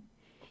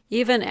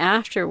even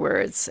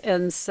afterwards.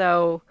 And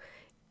so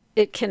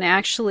it can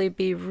actually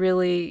be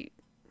really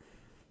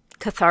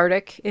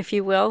cathartic, if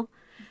you will,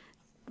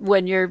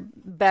 when you're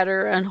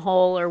better and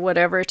whole or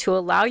whatever, to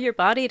allow your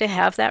body to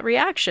have that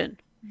reaction.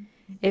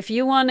 If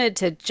you wanted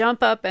to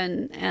jump up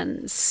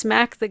and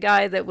smack the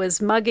guy that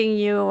was mugging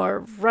you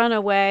or run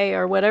away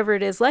or whatever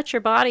it is, let your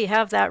body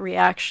have that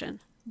reaction.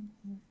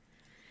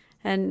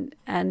 And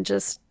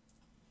just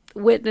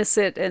witness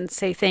it and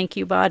say, thank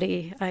you,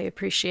 body. I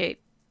appreciate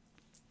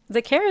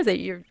the care that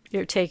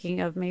you're taking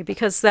of me,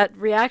 because that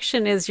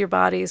reaction is your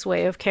body's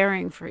way of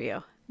caring for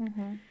you.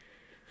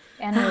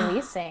 And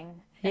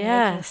releasing. And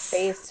Yes.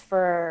 making space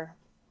for,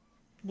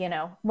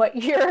 what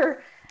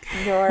you're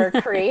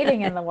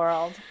creating in the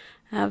world.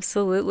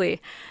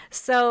 Absolutely.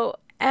 So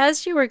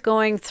as you were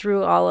going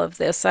through all of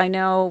this, I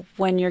know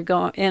when you're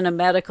going in a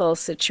medical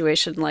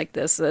situation like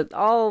this, that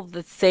all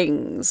the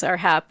things are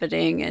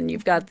happening, and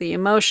you've got the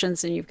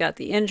emotions, and you've got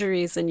the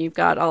injuries, and you've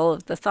got all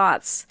of the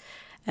thoughts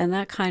and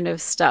that kind of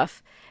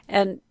stuff.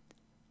 And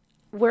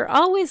we're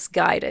always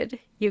guided.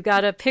 You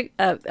got a peek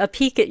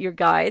at your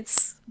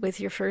guides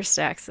with your first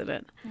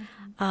accident.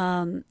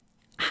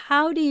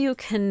 How do you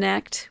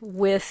connect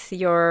with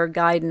your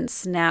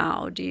guidance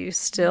now?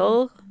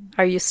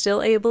 Are you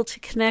still able to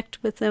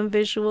connect with them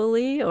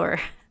visually,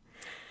 or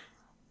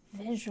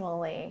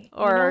Visually,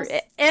 or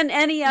in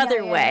any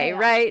other way,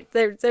 right?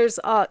 There's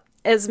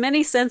as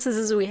many senses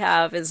as we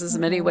have is as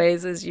many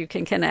ways as you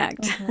can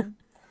connect.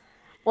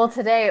 Well,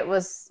 today it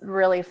was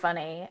really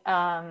funny.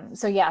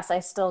 So yes,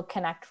 I still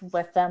connect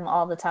with them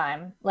all the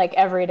time, like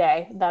every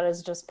day. That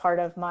is just part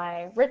of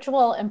my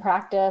ritual and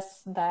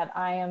practice, that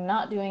I am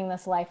not doing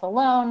this life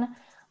alone.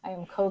 I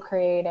am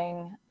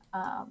co-creating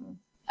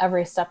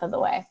every step of the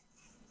way,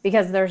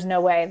 because there's no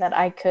way that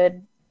I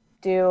could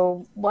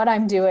do what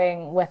I'm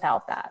doing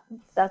without that.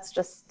 That's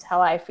just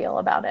how I feel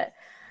about it.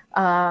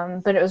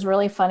 But it was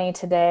really funny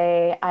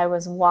today. I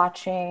was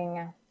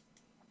watching,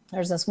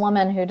 there's this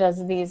woman who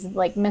does these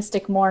like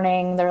mystic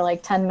morning, they're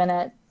like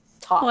 10-minute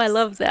talks. Oh, I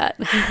love that.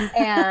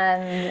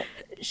 And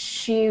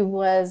she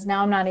was,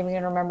 now I'm not even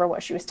going to remember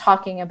what she was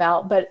talking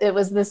about, but it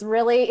was this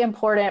really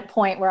important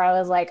point where I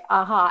was like,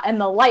 aha, and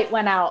the light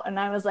went out, and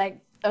I was like,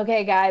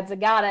 okay, guys, I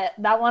got it.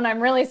 That one I'm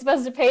really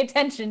supposed to pay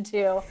attention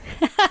to.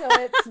 So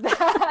it's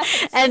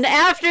that. And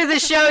after the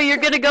show, you're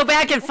going to go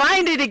back and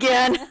find it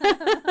again.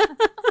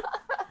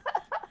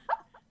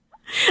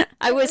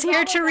 I was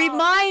here to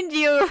remind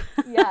you.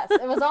 Yes,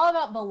 it was all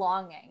about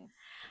belonging.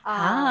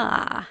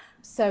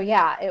 So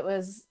yeah, it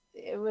was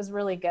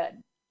really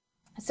good.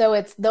 So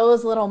it's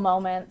those little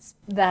moments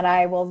that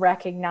I will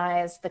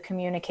recognize the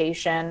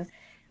communication,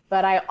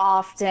 but I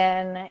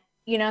often,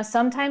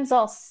 sometimes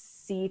I'll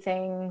see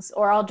things,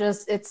 or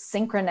it's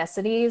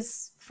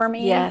synchronicities for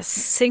me. Yes,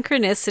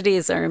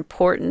 synchronicities are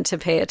important to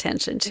pay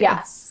attention to.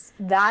 Yes,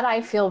 that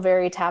I feel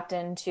very tapped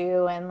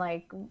into, and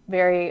like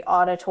very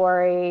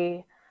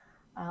auditory,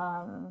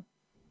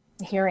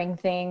 hearing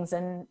things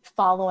and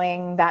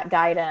following that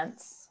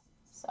guidance.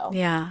 So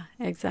yeah,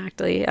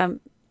 exactly.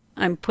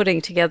 I'm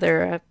putting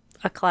together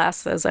a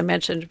class, as I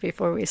mentioned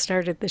before we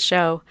started the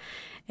show,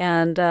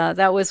 And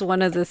that was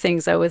one of the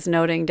things I was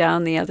noting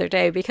down the other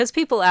day, because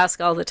people ask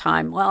all the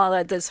time,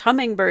 well, this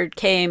hummingbird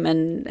came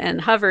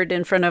and hovered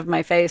in front of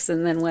my face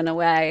and then went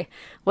away.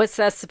 What's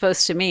that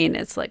supposed to mean?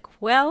 It's like,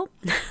 well,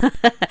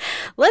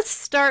 let's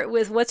start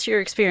with what's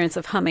your experience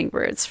of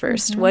hummingbirds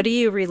first. What do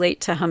you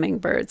relate to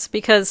hummingbirds?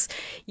 Because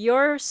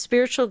your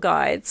spiritual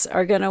guides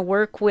are going to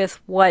work with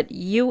what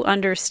you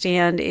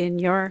understand in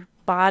your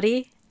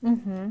body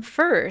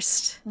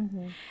first.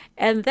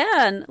 And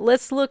then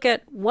let's look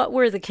at what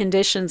were the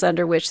conditions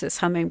under which this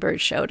hummingbird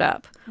showed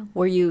up.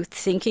 Were you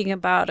thinking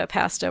about a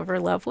passed over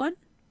loved one?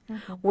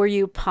 Were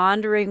you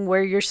pondering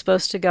where you're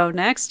supposed to go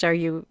next?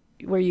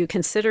 Were you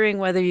considering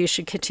whether you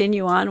should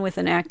continue on with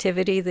an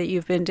activity that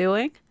you've been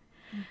doing?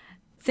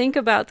 Think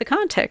about the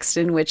context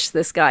in which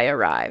this guy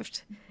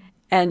arrived.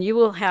 And you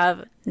will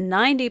have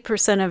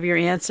 90% of your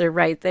answer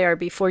right there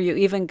before you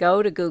even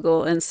go to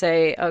Google and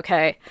say,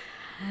 okay,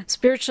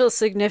 metaphysical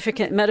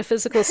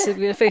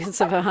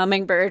significance of a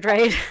hummingbird,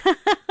 right?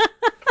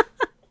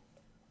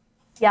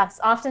 Yes,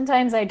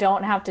 oftentimes I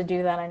don't have to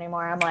do that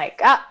anymore. I'm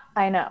like,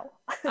 I know.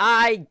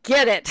 I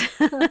get it.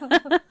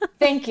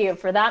 Thank you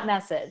for that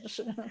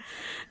message.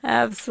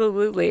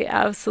 Absolutely,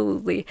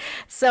 absolutely.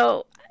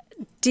 So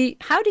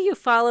how do you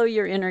follow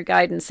your inner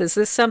guidance? Is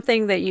this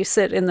something that you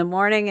sit in the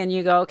morning and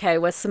you go, okay,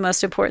 what's the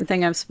most important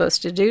thing I'm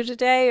supposed to do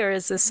today? Or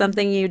is this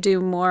something you do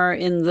more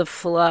in the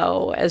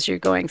flow as you're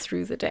going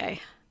through the day?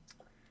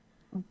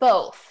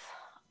 Both.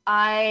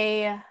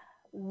 I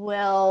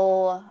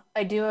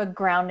do a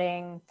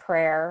grounding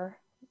prayer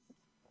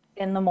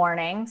in the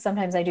morning.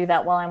 Sometimes I do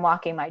that while I'm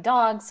walking my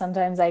dog.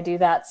 Sometimes I do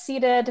that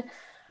seated,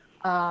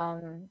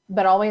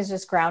 but always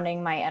just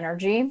grounding my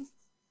energy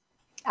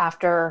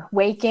after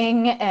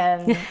waking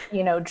and,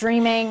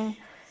 dreaming,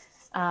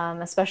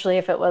 especially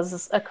if it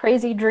was a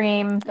crazy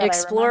dream.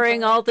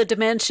 Exploring all the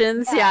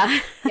dimensions. Yeah.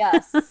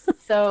 Yes.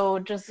 So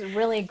just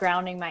really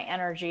grounding my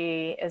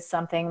energy is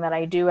something that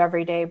I do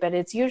every day, but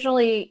it's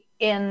usually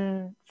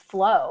in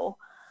flow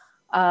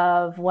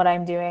of what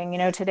I'm doing.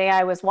 Today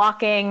I was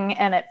walking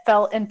and it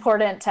felt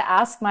important to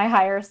ask my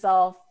higher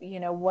self,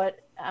 what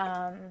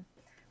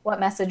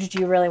message do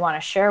you really want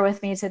to share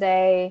with me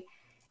today?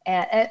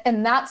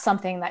 And that's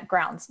something that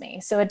grounds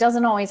me. So it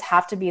doesn't always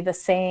have to be the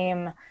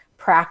same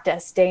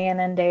practice day in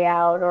and day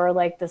out, or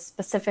like the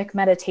specific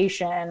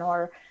meditation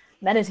or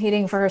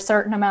meditating for a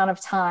certain amount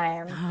of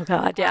time. Oh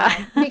God,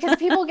 yeah. Because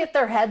people get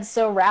their heads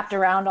so wrapped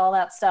around all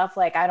that stuff.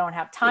 Like, I don't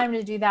have time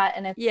to do that.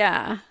 And it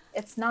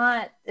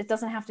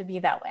doesn't have to be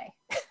that way.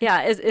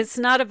 Yeah. It's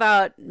not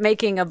about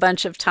making a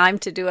bunch of time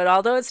to do it.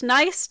 Although it's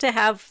nice to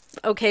have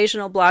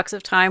occasional blocks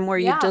of time where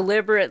you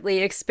deliberately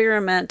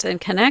experiment and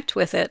connect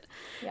with it.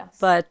 Yes.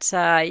 But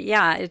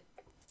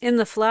in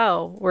the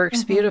flow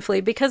works beautifully,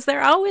 because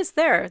they're always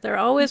there. They're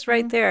always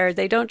right there.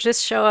 They don't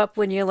just show up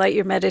when you light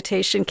your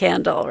meditation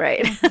candle,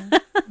 right?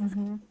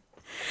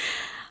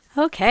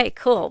 Okay,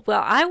 cool.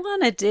 Well, I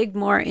want to dig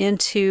more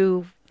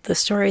into the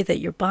story that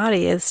your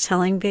body is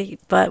telling me,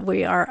 but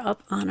we are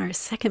up on our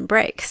second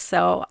break.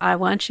 So I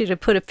want you to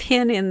put a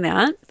pin in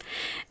that.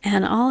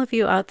 And all of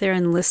you out there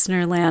in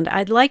listener land,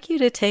 I'd like you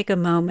to take a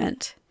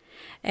moment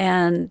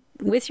and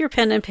with your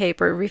pen and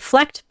paper,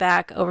 reflect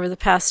back over the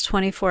past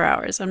 24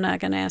 hours. I'm not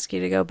going to ask you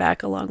to go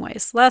back a long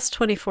ways. Last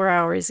 24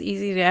 hours,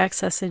 easy to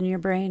access in your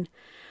brain.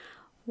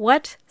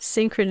 What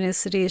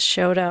synchronicities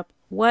showed up?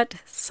 What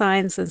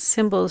signs and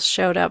symbols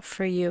showed up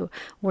for you?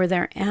 Were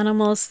there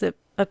animals that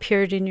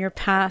appeared in your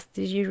path?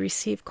 Did you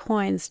receive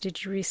coins?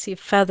 Did you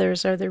receive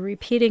feathers? Are there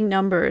repeating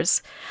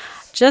numbers?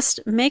 Just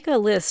make a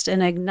list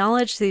and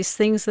acknowledge these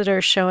things that are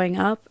showing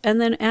up,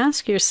 and then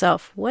ask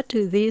yourself, what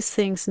do these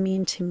things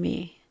mean to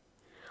me?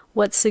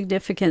 What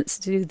significance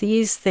do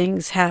these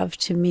things have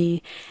to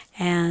me?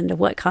 And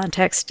what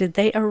context did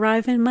they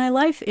arrive in my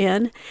life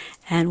in?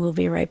 And we'll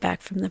be right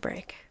back from the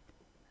break.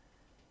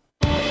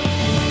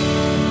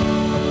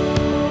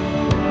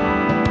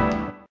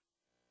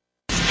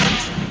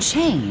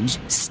 Change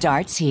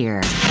starts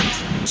here.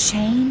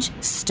 Change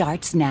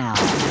starts now.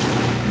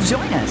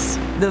 Join us,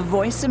 the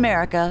Voice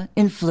America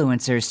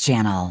Influencers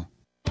Channel.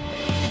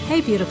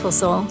 Hey, beautiful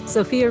soul.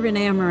 Zofia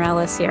Renea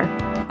Morales here.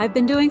 I've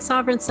been doing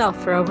Sovereign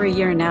Self for over a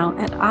year now,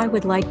 and I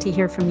would like to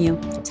hear from you.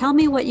 Tell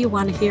me what you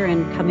want to hear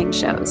in coming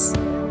shows.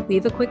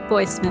 Leave a quick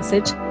voice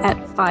message at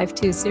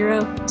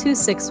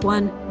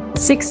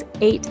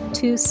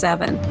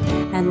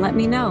 520-261-6827 and let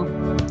me know.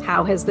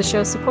 How has the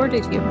show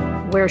supported you?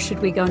 Where should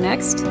we go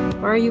next?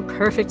 Or are you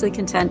perfectly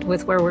content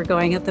with where we're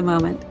going at the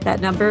moment? That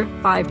number,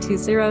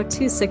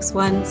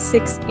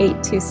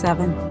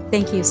 520-261-6827.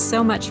 Thank you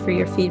so much for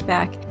your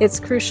feedback. It's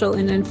crucial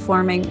in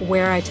informing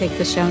where I take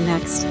the show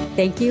next.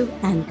 Thank you,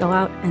 and go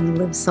out and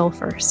live soul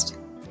first.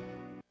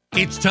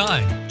 It's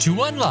time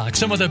to unlock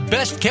some of the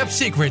best kept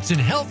secrets in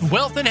health,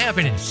 wealth, and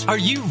happiness. Are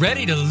you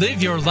ready to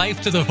live your life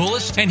to the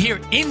fullest and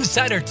hear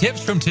insider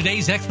tips from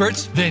today's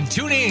experts? Then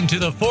tune in to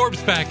the Forbes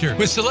Factor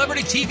with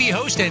celebrity TV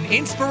host and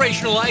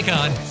inspirational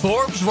icon,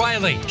 Forbes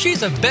Riley.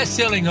 She's a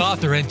best-selling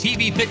author and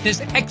TV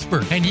fitness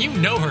expert, and you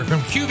know her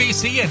from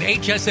QVC and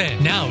HSN.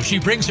 Now she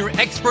brings her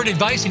expert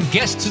advice and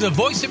guests to the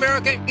Voice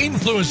America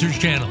Influencers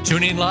channel.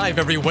 Tune in live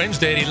every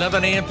Wednesday at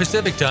 11 a.m.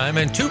 Pacific Time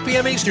and 2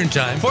 p.m. Eastern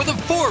Time for the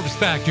Forbes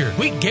Factor.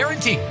 We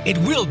guarantee it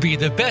will be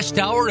the best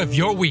hour of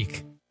your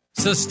week.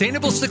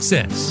 Sustainable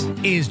success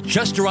is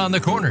just around the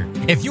corner.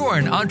 If you are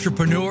an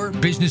entrepreneur,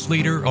 business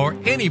leader, or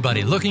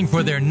anybody looking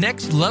for their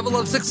next level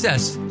of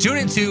success, tune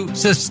into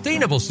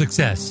Sustainable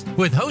Success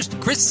with host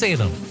Chris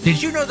Salem.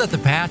 Did you know that the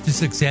path to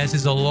success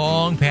is a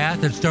long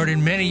path that started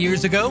many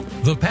years ago?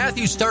 The path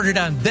you started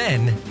on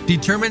then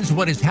determines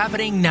what is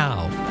happening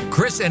now.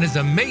 Chris and his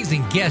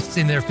amazing guests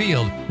in their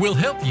field will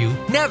help you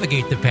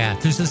navigate the path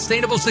to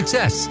sustainable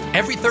success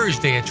every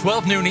Thursday at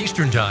 12 noon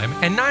Eastern Time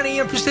and 9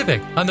 a.m.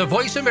 Pacific on the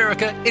Voice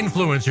America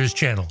Influencers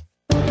channel.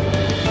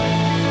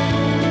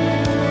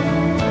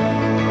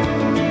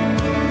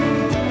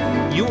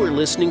 You are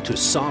listening to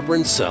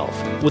Sovereign Self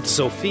with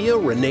Zofia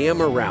Renea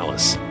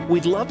Morales.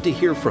 We'd love to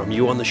hear from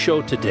you on the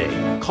show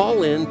today.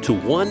 Call in to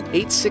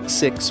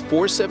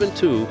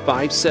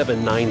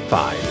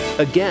 1-866-472-5795.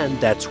 Again,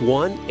 that's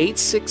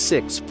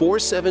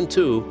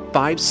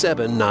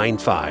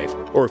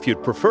 1-866-472-5795. Or if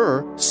you'd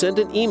prefer, send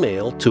an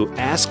email to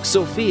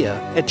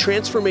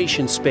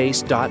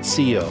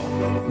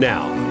askzofia@transformationspace.co.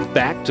 Now,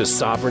 back to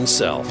Sovereign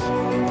Self.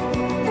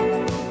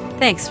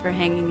 Thanks for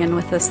hanging in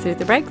with us through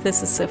the break.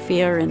 This is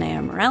Zofia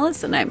Renea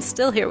Morales, and I'm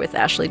still here with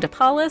Ashley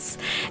DePaulis.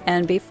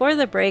 And before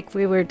the break,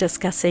 we were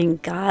discussing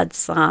God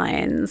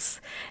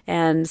signs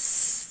and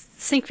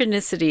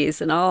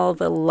synchronicities and all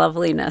the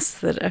loveliness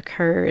that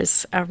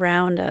occurs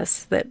around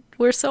us that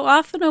we're so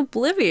often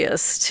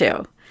oblivious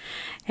to.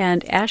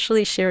 And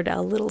Ashley shared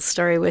a little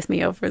story with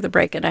me over the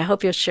break, and I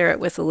hope you'll share it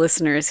with the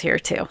listeners here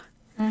too.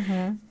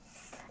 Mm-hmm.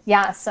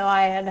 Yeah, so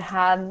I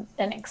had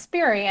an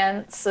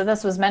experience, so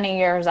this was many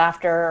years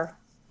after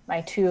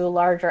my two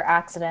larger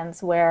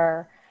accidents,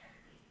 where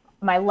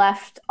my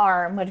left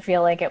arm would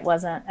feel like it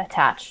wasn't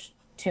attached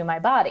to my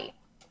body.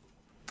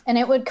 And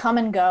it would come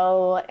and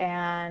go,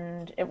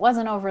 and it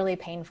wasn't overly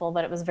painful,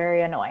 but it was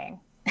very annoying.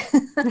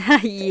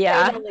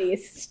 Yeah. At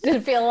least to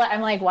feel,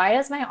 I'm like, why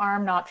does my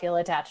arm not feel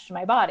attached to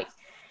my body?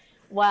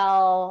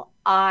 Well,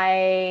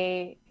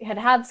 I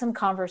had some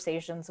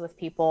conversations with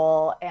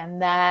people,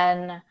 and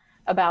then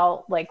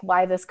about like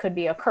why this could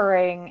be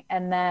occurring.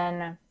 And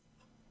then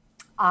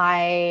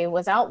I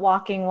was out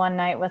walking one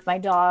night with my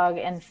dog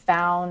and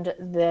found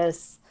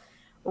this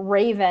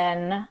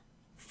raven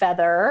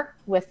feather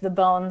with the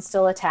bone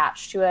still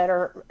attached to it,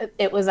 or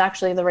it was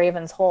actually the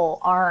raven's whole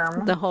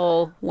arm. The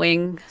whole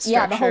wing structure.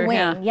 Yeah, the whole wing.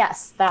 Yeah.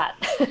 Yes, that.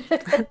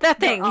 That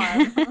thing.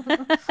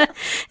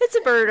 It's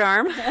a bird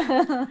arm.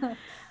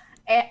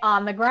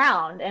 On the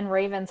ground. And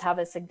ravens have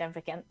a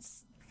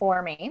significance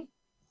for me.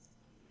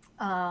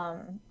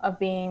 Of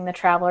being the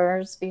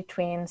travelers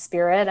between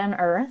spirit and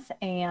earth.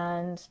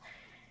 And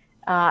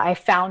I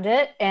found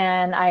it,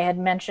 and I had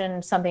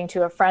mentioned something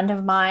to a friend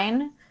of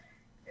mine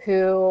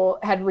who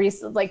had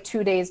like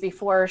 2 days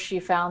before, she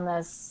found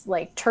this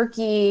like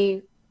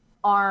turkey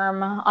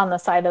arm on the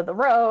side of the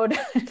road.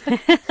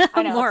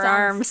 I know, more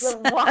arms.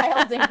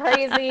 Wild and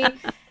crazy,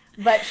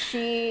 but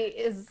she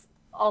is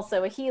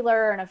also a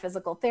healer and a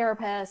physical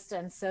therapist.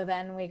 And so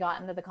then we got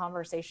into the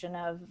conversation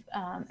of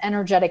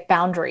energetic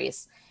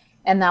boundaries.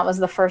 And that was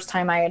the first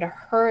time I had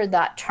heard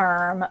that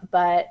term,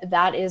 but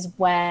that is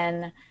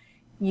when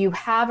you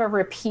have a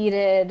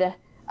repeated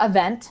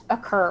event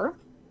occur,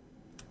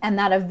 and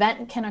that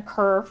event can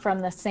occur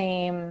from the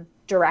same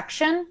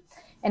direction.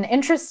 And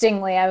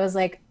interestingly, I was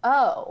like,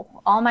 oh,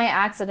 all my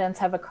accidents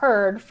have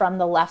occurred from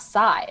the left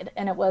side,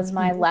 and it was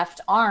my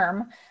left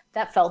arm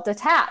that felt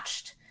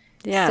detached.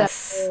 Yes.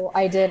 So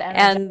I did.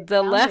 And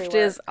the left work.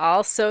 Is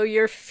also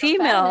your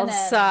female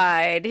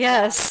side.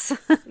 Yes.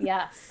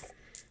 Yes.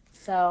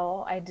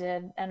 So I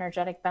did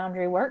energetic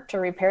boundary work to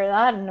repair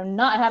that, and have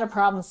not had a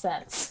problem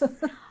since.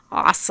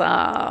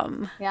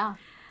 Awesome. Yeah.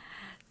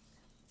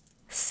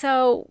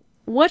 So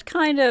what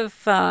kind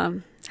of,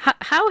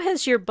 how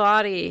has your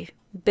body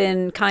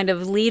been kind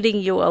of leading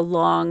you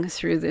along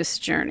through this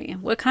journey?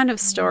 What kind of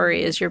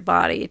story is your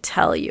body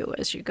tell you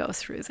as you go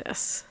through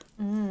this?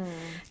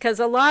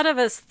 Because a lot of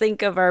us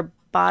think of our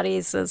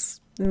bodies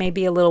as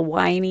maybe a little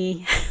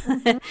whiny,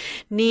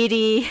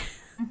 needy.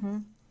 Mm-hmm.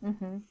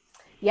 Mm-hmm.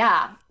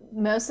 Yeah.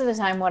 Most of the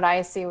time what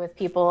I see with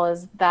people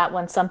is that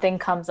when something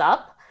comes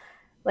up,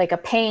 like a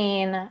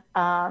pain,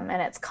 and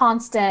it's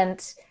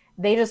constant,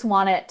 they just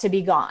want it to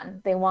be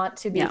gone. They want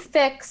to be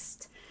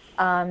fixed.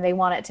 They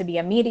want it to be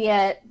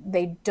immediate.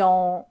 They're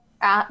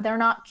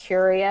not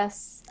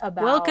curious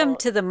about... Welcome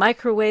to the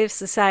microwave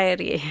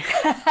society.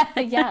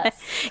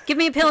 Yes. Give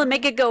me a pill and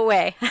make it go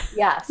away.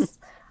 Yes.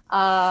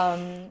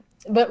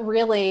 But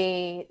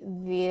really,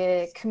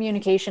 the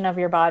communication of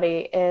your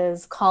body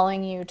is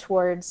calling you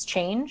towards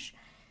change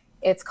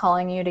It's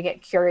calling you to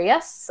get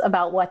curious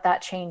about what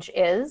that change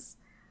is.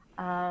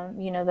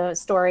 The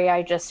story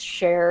I just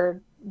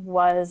shared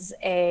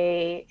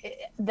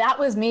that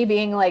was me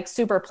being like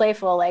super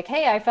playful, like,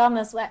 hey, I found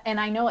this. And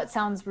I know it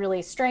sounds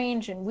really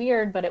strange and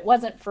weird, but it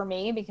wasn't for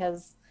me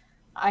because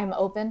I'm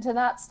open to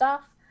that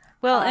stuff.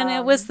 Well, and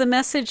it was the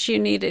message you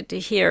needed to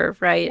hear,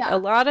 right? Yeah. A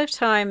lot of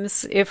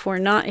times, if we're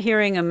not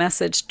hearing a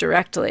message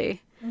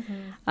directly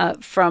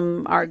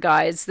from our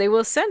guides, they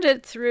will send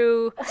it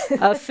through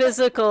a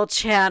physical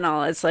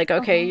channel. It's like,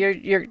 okay,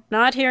 you're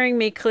not hearing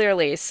me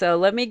clearly, so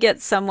let me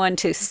get someone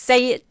to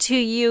say it to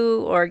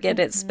you or get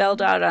it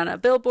spelled out on a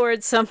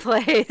billboard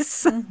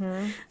someplace.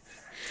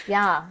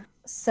 Yeah.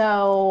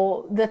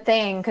 So the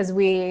thing, because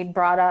we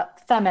brought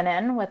up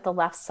feminine with the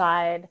left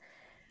side,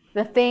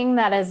 the thing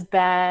that has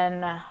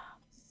been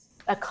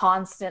a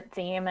constant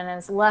theme and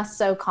is less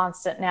so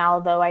constant now,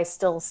 though I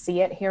still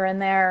see it here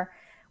and there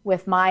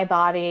with my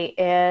body,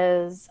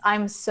 is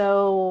I'm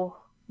so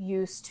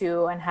used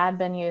to and had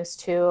been used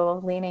to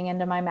leaning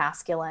into my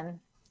masculine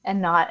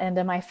and not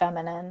into my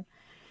feminine.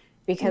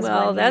 Because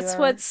that's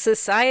what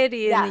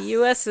society in the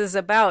U.S. is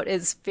about.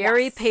 It's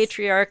very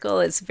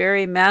patriarchal. It's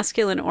very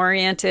masculine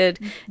oriented.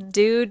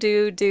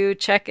 Do,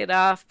 check it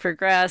off,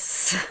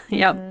 progress.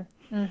 Yep.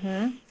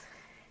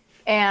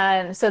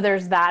 And so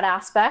there's that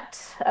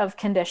aspect of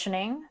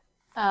conditioning.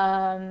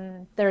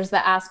 There's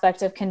the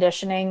aspect of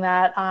conditioning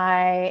that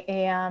I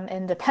am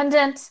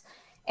independent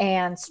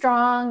and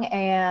strong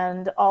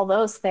and all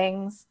those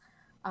things,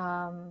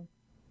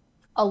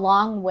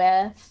 along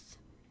with,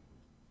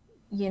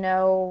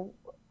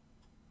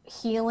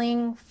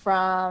 healing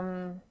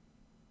from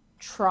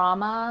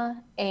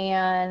trauma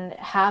and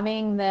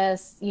having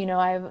this,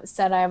 I've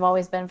said I've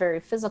always been very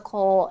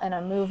physical and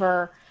a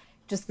mover,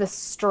 just the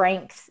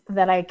strength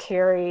that I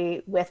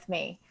carry with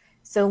me.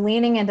 So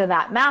leaning into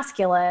that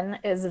masculine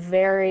is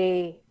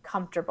very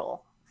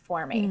comfortable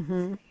for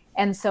me.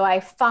 And so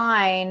I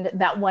find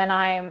that when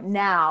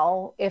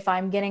if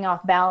I'm getting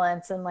off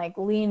balance and like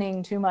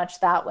leaning too much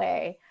that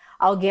way,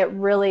 I'll get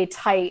really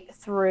tight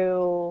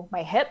through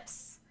my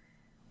hips.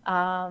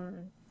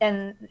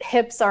 And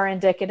hips are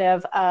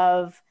indicative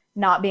of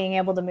not being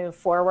able to move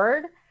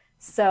forward.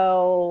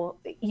 So,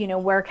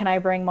 where can I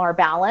bring more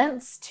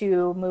balance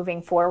to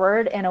moving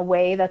forward in a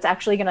way that's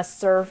actually going to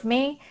serve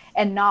me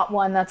and not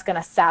one that's going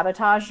to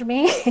sabotage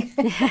me?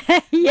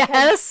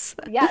 Yes.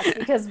 Yes,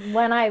 because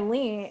when I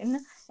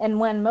lean, and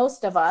when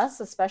most of us,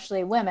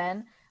 especially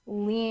women,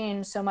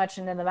 lean so much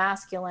into the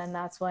masculine,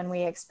 that's when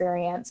we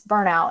experience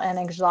burnout and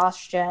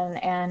exhaustion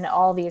and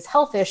all these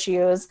health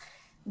issues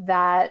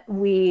that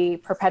we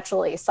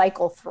perpetually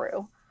cycle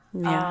through.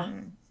 Yeah.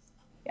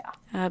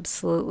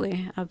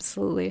 Absolutely.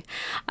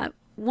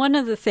 One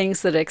of the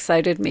things that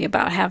excited me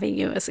about having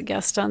you as a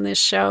guest on this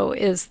show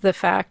is the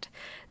fact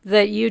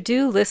that you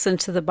do listen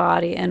to the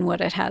body and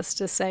what it has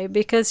to say,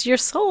 because your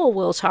soul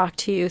will talk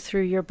to you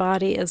through your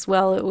body as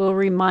well. It will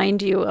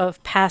remind you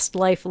of past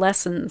life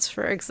lessons,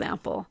 for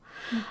example.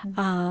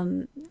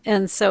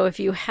 And so if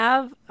you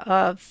have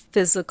a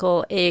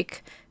physical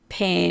ache,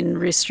 pain,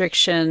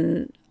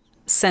 restriction,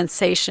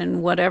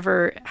 sensation,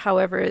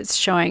 however it's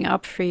showing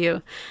up for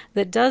you,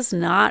 that does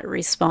not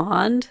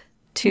respond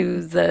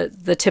to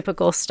the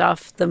typical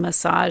stuff, the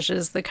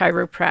massages, the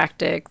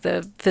chiropractic,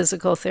 the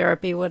physical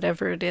therapy,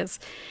 whatever it is,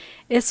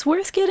 it's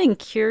worth getting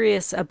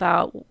curious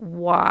about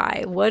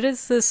why. What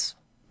is this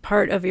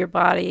part of your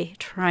body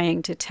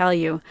trying to tell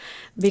you?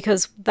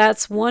 Because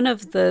that's one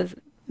of the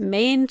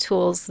main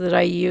tools that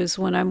I use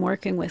when I'm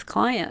working with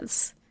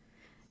clients.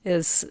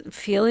 Is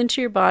feel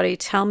into your body,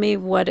 tell me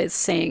what it's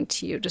saying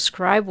to you,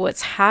 describe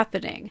what's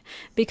happening,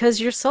 because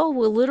your soul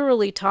will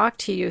literally talk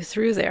to you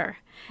through there.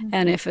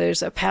 And if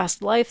there's a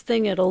past life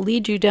thing, it'll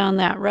lead you down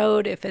that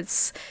road. If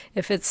it's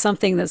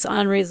something that's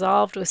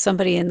unresolved with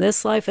somebody in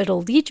this life,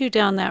 it'll lead you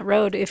down that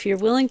road if you're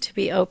willing to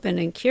be open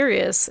and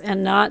curious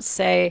and not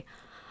say,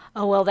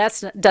 oh, well,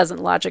 that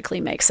doesn't logically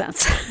make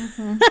sense.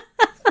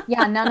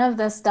 Yeah, none of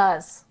this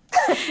does.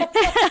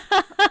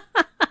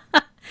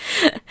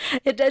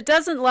 It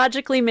doesn't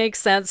logically make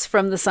sense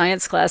from the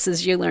science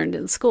classes you learned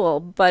in school,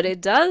 but it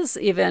does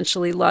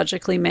eventually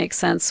logically make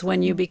sense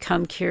when you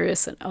become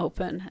curious and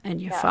open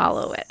and you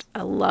follow it.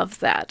 I love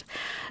that.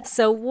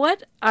 So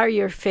what are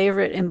your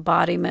favorite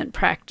embodiment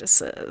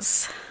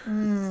practices?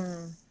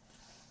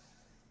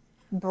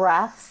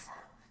 Breath,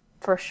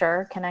 for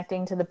sure.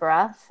 Connecting to the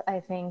breath.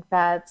 I think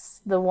that's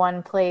the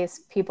one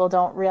place people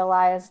don't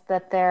realize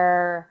that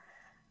they're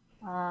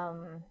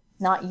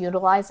not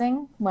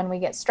utilizing. When we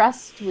get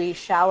stressed, we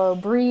shallow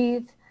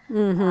breathe.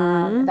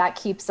 That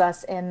keeps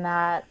us in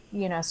that,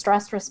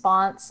 stress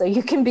response. So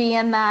you can be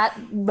in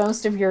that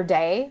most of your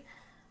day.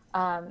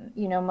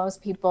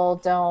 Most people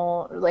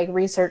don't, like,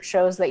 research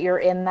shows that you're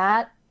in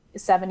that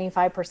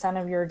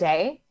 75% of your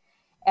day.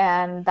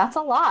 And that's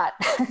a lot.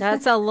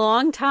 That's a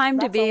long time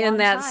to be in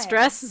that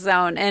stress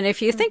zone. And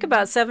if you think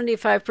about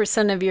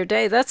 75% of your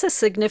day, that's a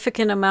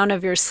significant amount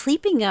of your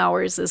sleeping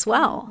hours as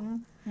well.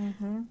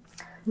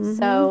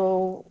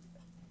 So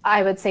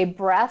I would say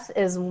breath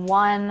is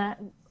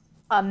one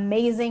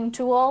amazing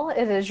tool.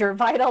 It is your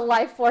vital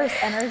life force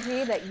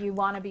energy that you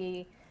want to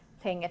be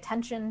paying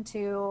attention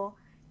to.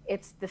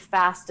 It's the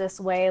fastest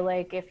way.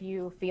 Like if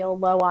you feel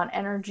low on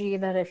energy,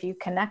 that if you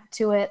connect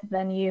to it,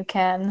 then you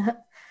can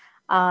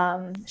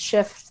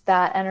shift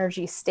that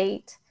energy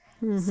state.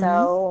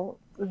 So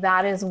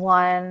that is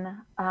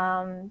one.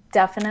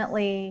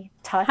 Definitely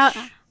touch.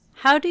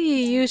 How do you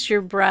use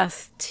your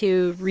breath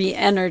to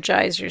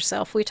re-energize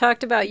yourself? We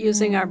talked about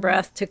using our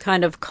breath to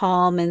kind of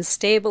calm and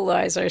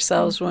stabilize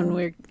ourselves when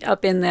we're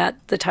up in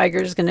that the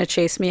tiger's going to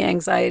chase me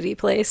anxiety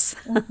place.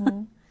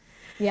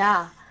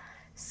 Yeah.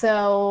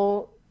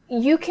 So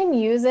you can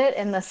use it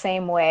in the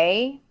same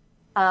way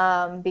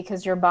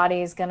because your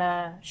body is going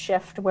to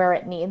shift where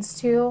it needs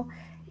to.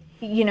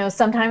 You know,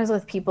 sometimes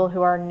with people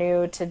who are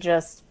new to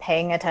just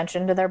paying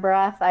attention to their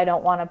breath, I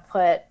don't want to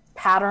put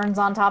patterns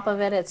on top of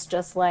it. It's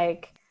just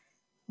like,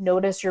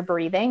 notice your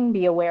breathing,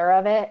 be aware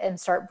of it, and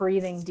start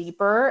breathing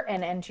deeper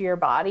and into your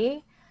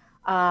body.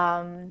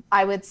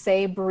 I would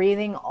say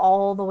breathing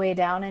all the way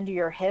down into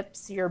your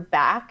hips, your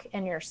back,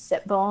 and your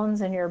sit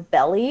bones and your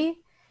belly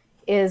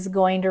is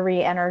going to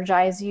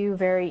re-energize you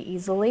very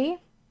easily.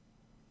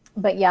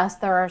 But yes,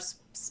 there are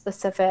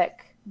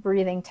specific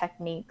breathing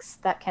techniques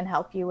that can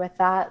help you with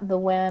that. The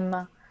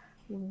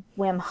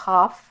Wim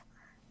Hof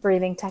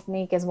breathing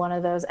technique is one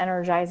of those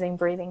energizing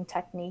breathing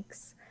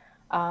techniques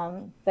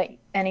that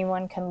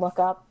anyone can look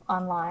up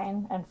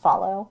online and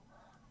follow.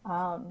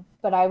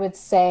 But I would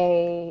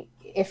say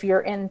if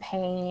you're in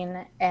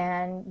pain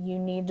and you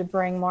need to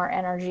bring more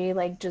energy,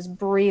 like just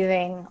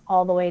breathing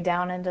all the way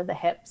down into the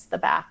hips, the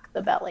back,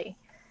 the belly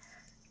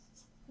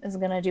is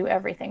going to do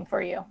everything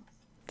for you.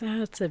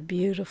 That's a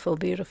beautiful,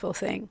 beautiful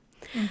thing.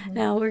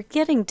 Now we're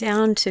getting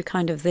down to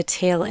kind of the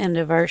tail end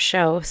of our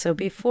show. So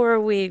before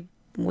we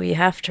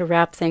have to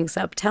wrap things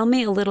up, tell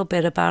me a little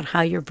bit about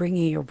how you're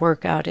bringing your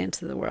work out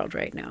into the world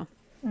right now.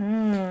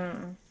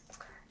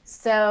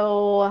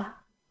 So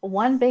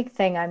one big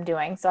thing I'm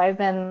doing, so I've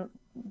been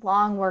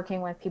long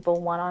working with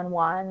people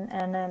one-on-one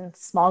and in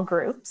small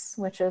groups,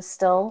 which is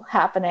still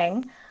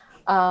happening.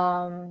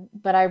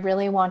 But I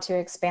really want to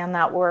expand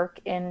that work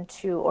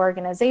into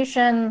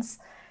organizations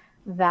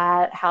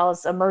that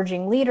house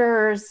emerging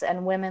leaders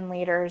and women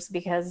leaders,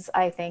 because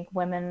I think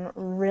women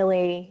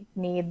really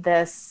need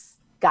this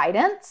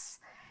guidance.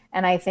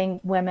 And I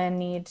think women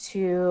need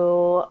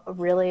to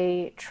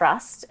really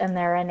trust in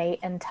their innate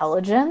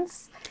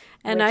intelligence.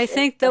 And I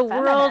think the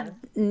world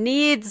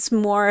needs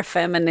more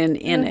feminine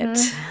in it.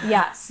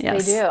 Yes, they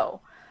do.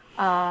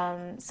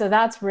 So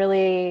that's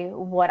really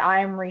what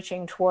I'm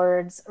reaching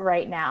towards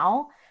right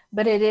now.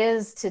 But it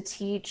is to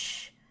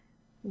teach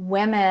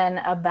women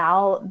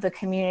about the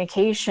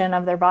communication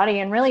of their body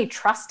and really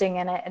trusting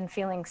in it and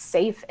feeling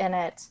safe in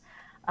it,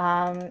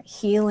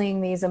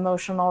 healing these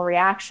emotional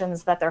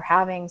reactions that they're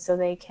having so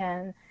they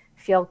can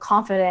feel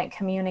confident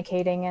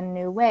communicating in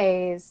new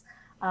ways,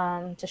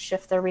 to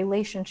shift their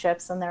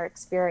relationships and their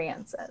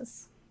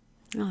experiences.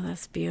 Oh,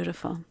 that's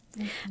beautiful.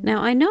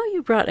 Now, I know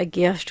you brought a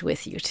gift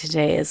with you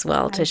today as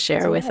well to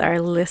share with our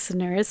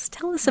listeners.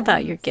 Tell us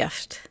about your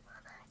gift.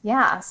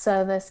 Yeah,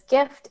 so this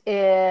gift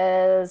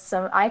is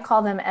I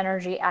call them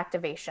energy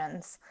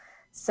activations.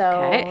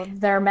 So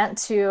they're meant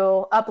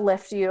to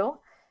uplift you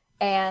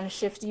and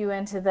shift you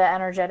into the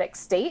energetic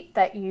state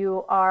that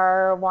you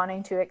are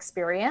wanting to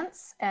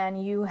experience,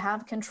 and you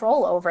have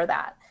control over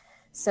that.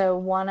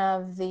 So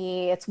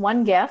it's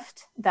one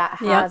gift that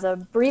has a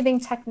breathing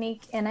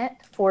technique in it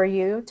for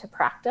you to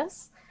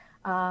practice.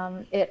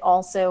 It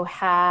also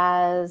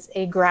has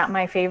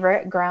my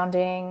favorite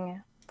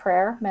grounding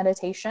prayer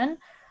meditation.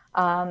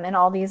 And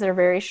all these are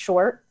very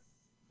short,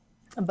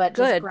 but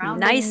just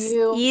grounding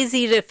you,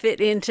 easy to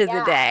fit into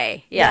the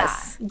day.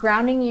 Yes. Yeah.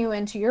 Grounding you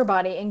into your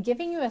body and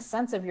giving you a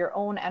sense of your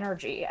own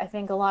energy. I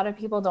think a lot of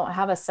people don't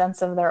have a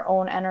sense of their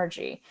own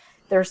energy.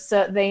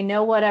 They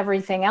know what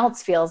everything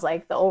else feels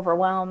like, the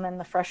overwhelm and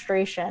the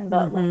frustration,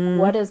 but like,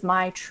 what does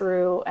my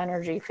true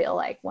energy feel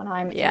like when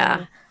I'm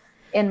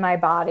in my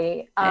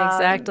body?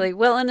 Exactly.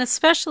 Well, and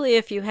especially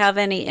if you have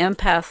any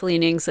empath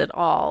leanings at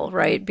all,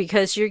 right?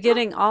 Because you're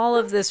getting all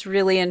of this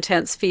really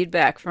intense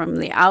feedback from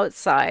the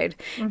outside.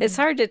 It's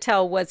hard to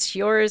tell what's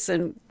yours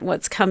and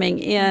what's coming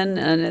in,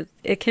 and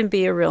it can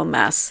be a real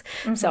mess.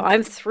 So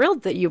I'm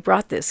thrilled that you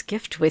brought this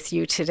gift with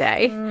you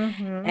today.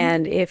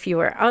 And if you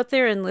are out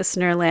there in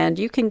listener land,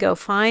 you can go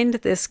find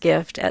this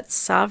gift at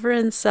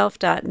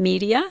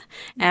sovereignself.media.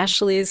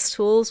 Ashley's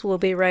tools will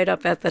be right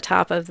up at the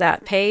top of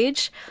that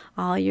page.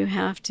 All you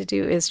have to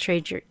do is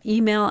trade your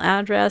email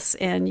address,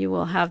 and you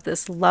will have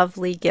this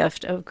lovely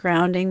gift of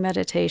grounding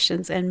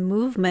meditations and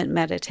movement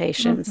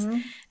meditations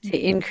to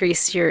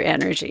increase your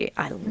energy.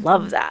 I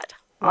love that.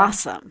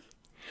 Awesome.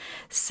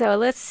 So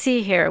let's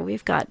see here.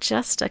 We've got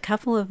just a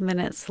couple of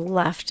minutes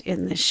left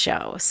in the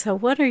show. So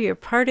what are your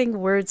parting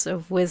words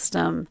of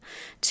wisdom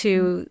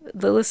to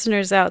the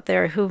listeners out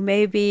there who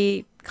may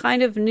be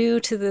kind of new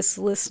to this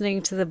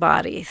listening to the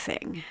body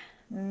thing?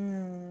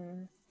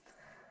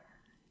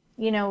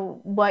 You know,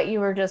 what you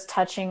were just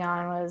touching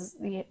on was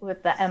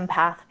with the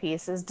empath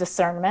piece is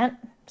discernment.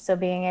 So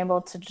being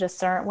able to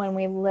discern, when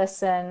we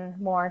listen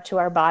more to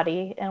our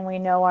body and we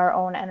know our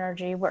own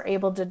energy, we're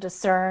able to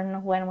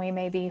discern when we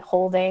may be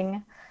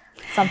holding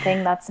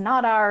something that's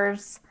not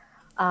ours,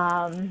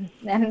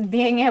 and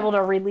being able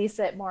to release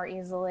it more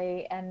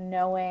easily, and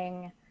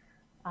knowing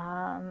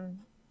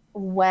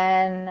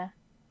when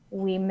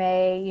we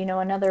may,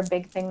 another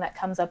big thing that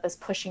comes up is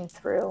pushing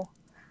through.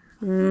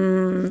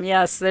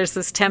 Yes, there's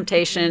this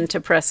temptation to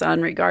press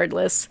on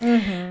regardless.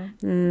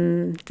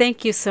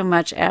 Thank you so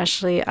much,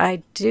 Ashley.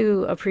 I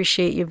do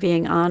appreciate you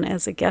being on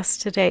as a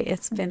guest today.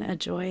 It's been a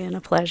joy and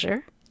a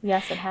pleasure.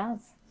 Yes, it has.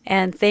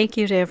 And thank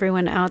you to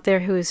everyone out there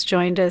who has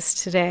joined us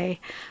today.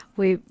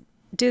 We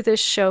do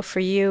this show for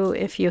you.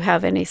 If you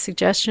have any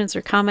suggestions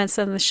or comments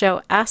on the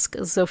show, ask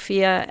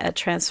Zofia at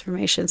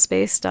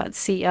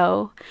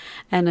transformationspace.co.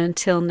 And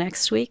until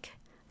next week,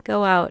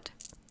 go out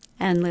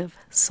and live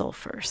soul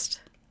first.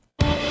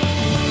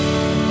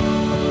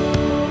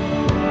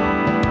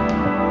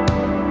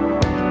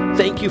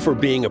 Thank you for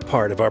being a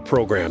part of our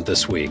program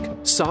this week.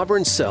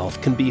 Sovereign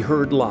Self can be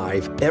heard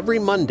live every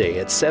Monday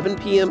at 7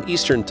 p.m.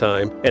 Eastern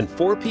Time and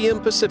 4 p.m.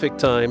 Pacific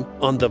Time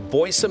on the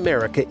Voice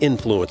America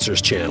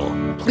Influencers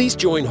channel. Please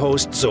join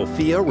host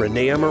Zofia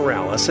Renea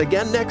Morales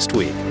again next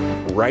week,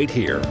 right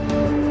here.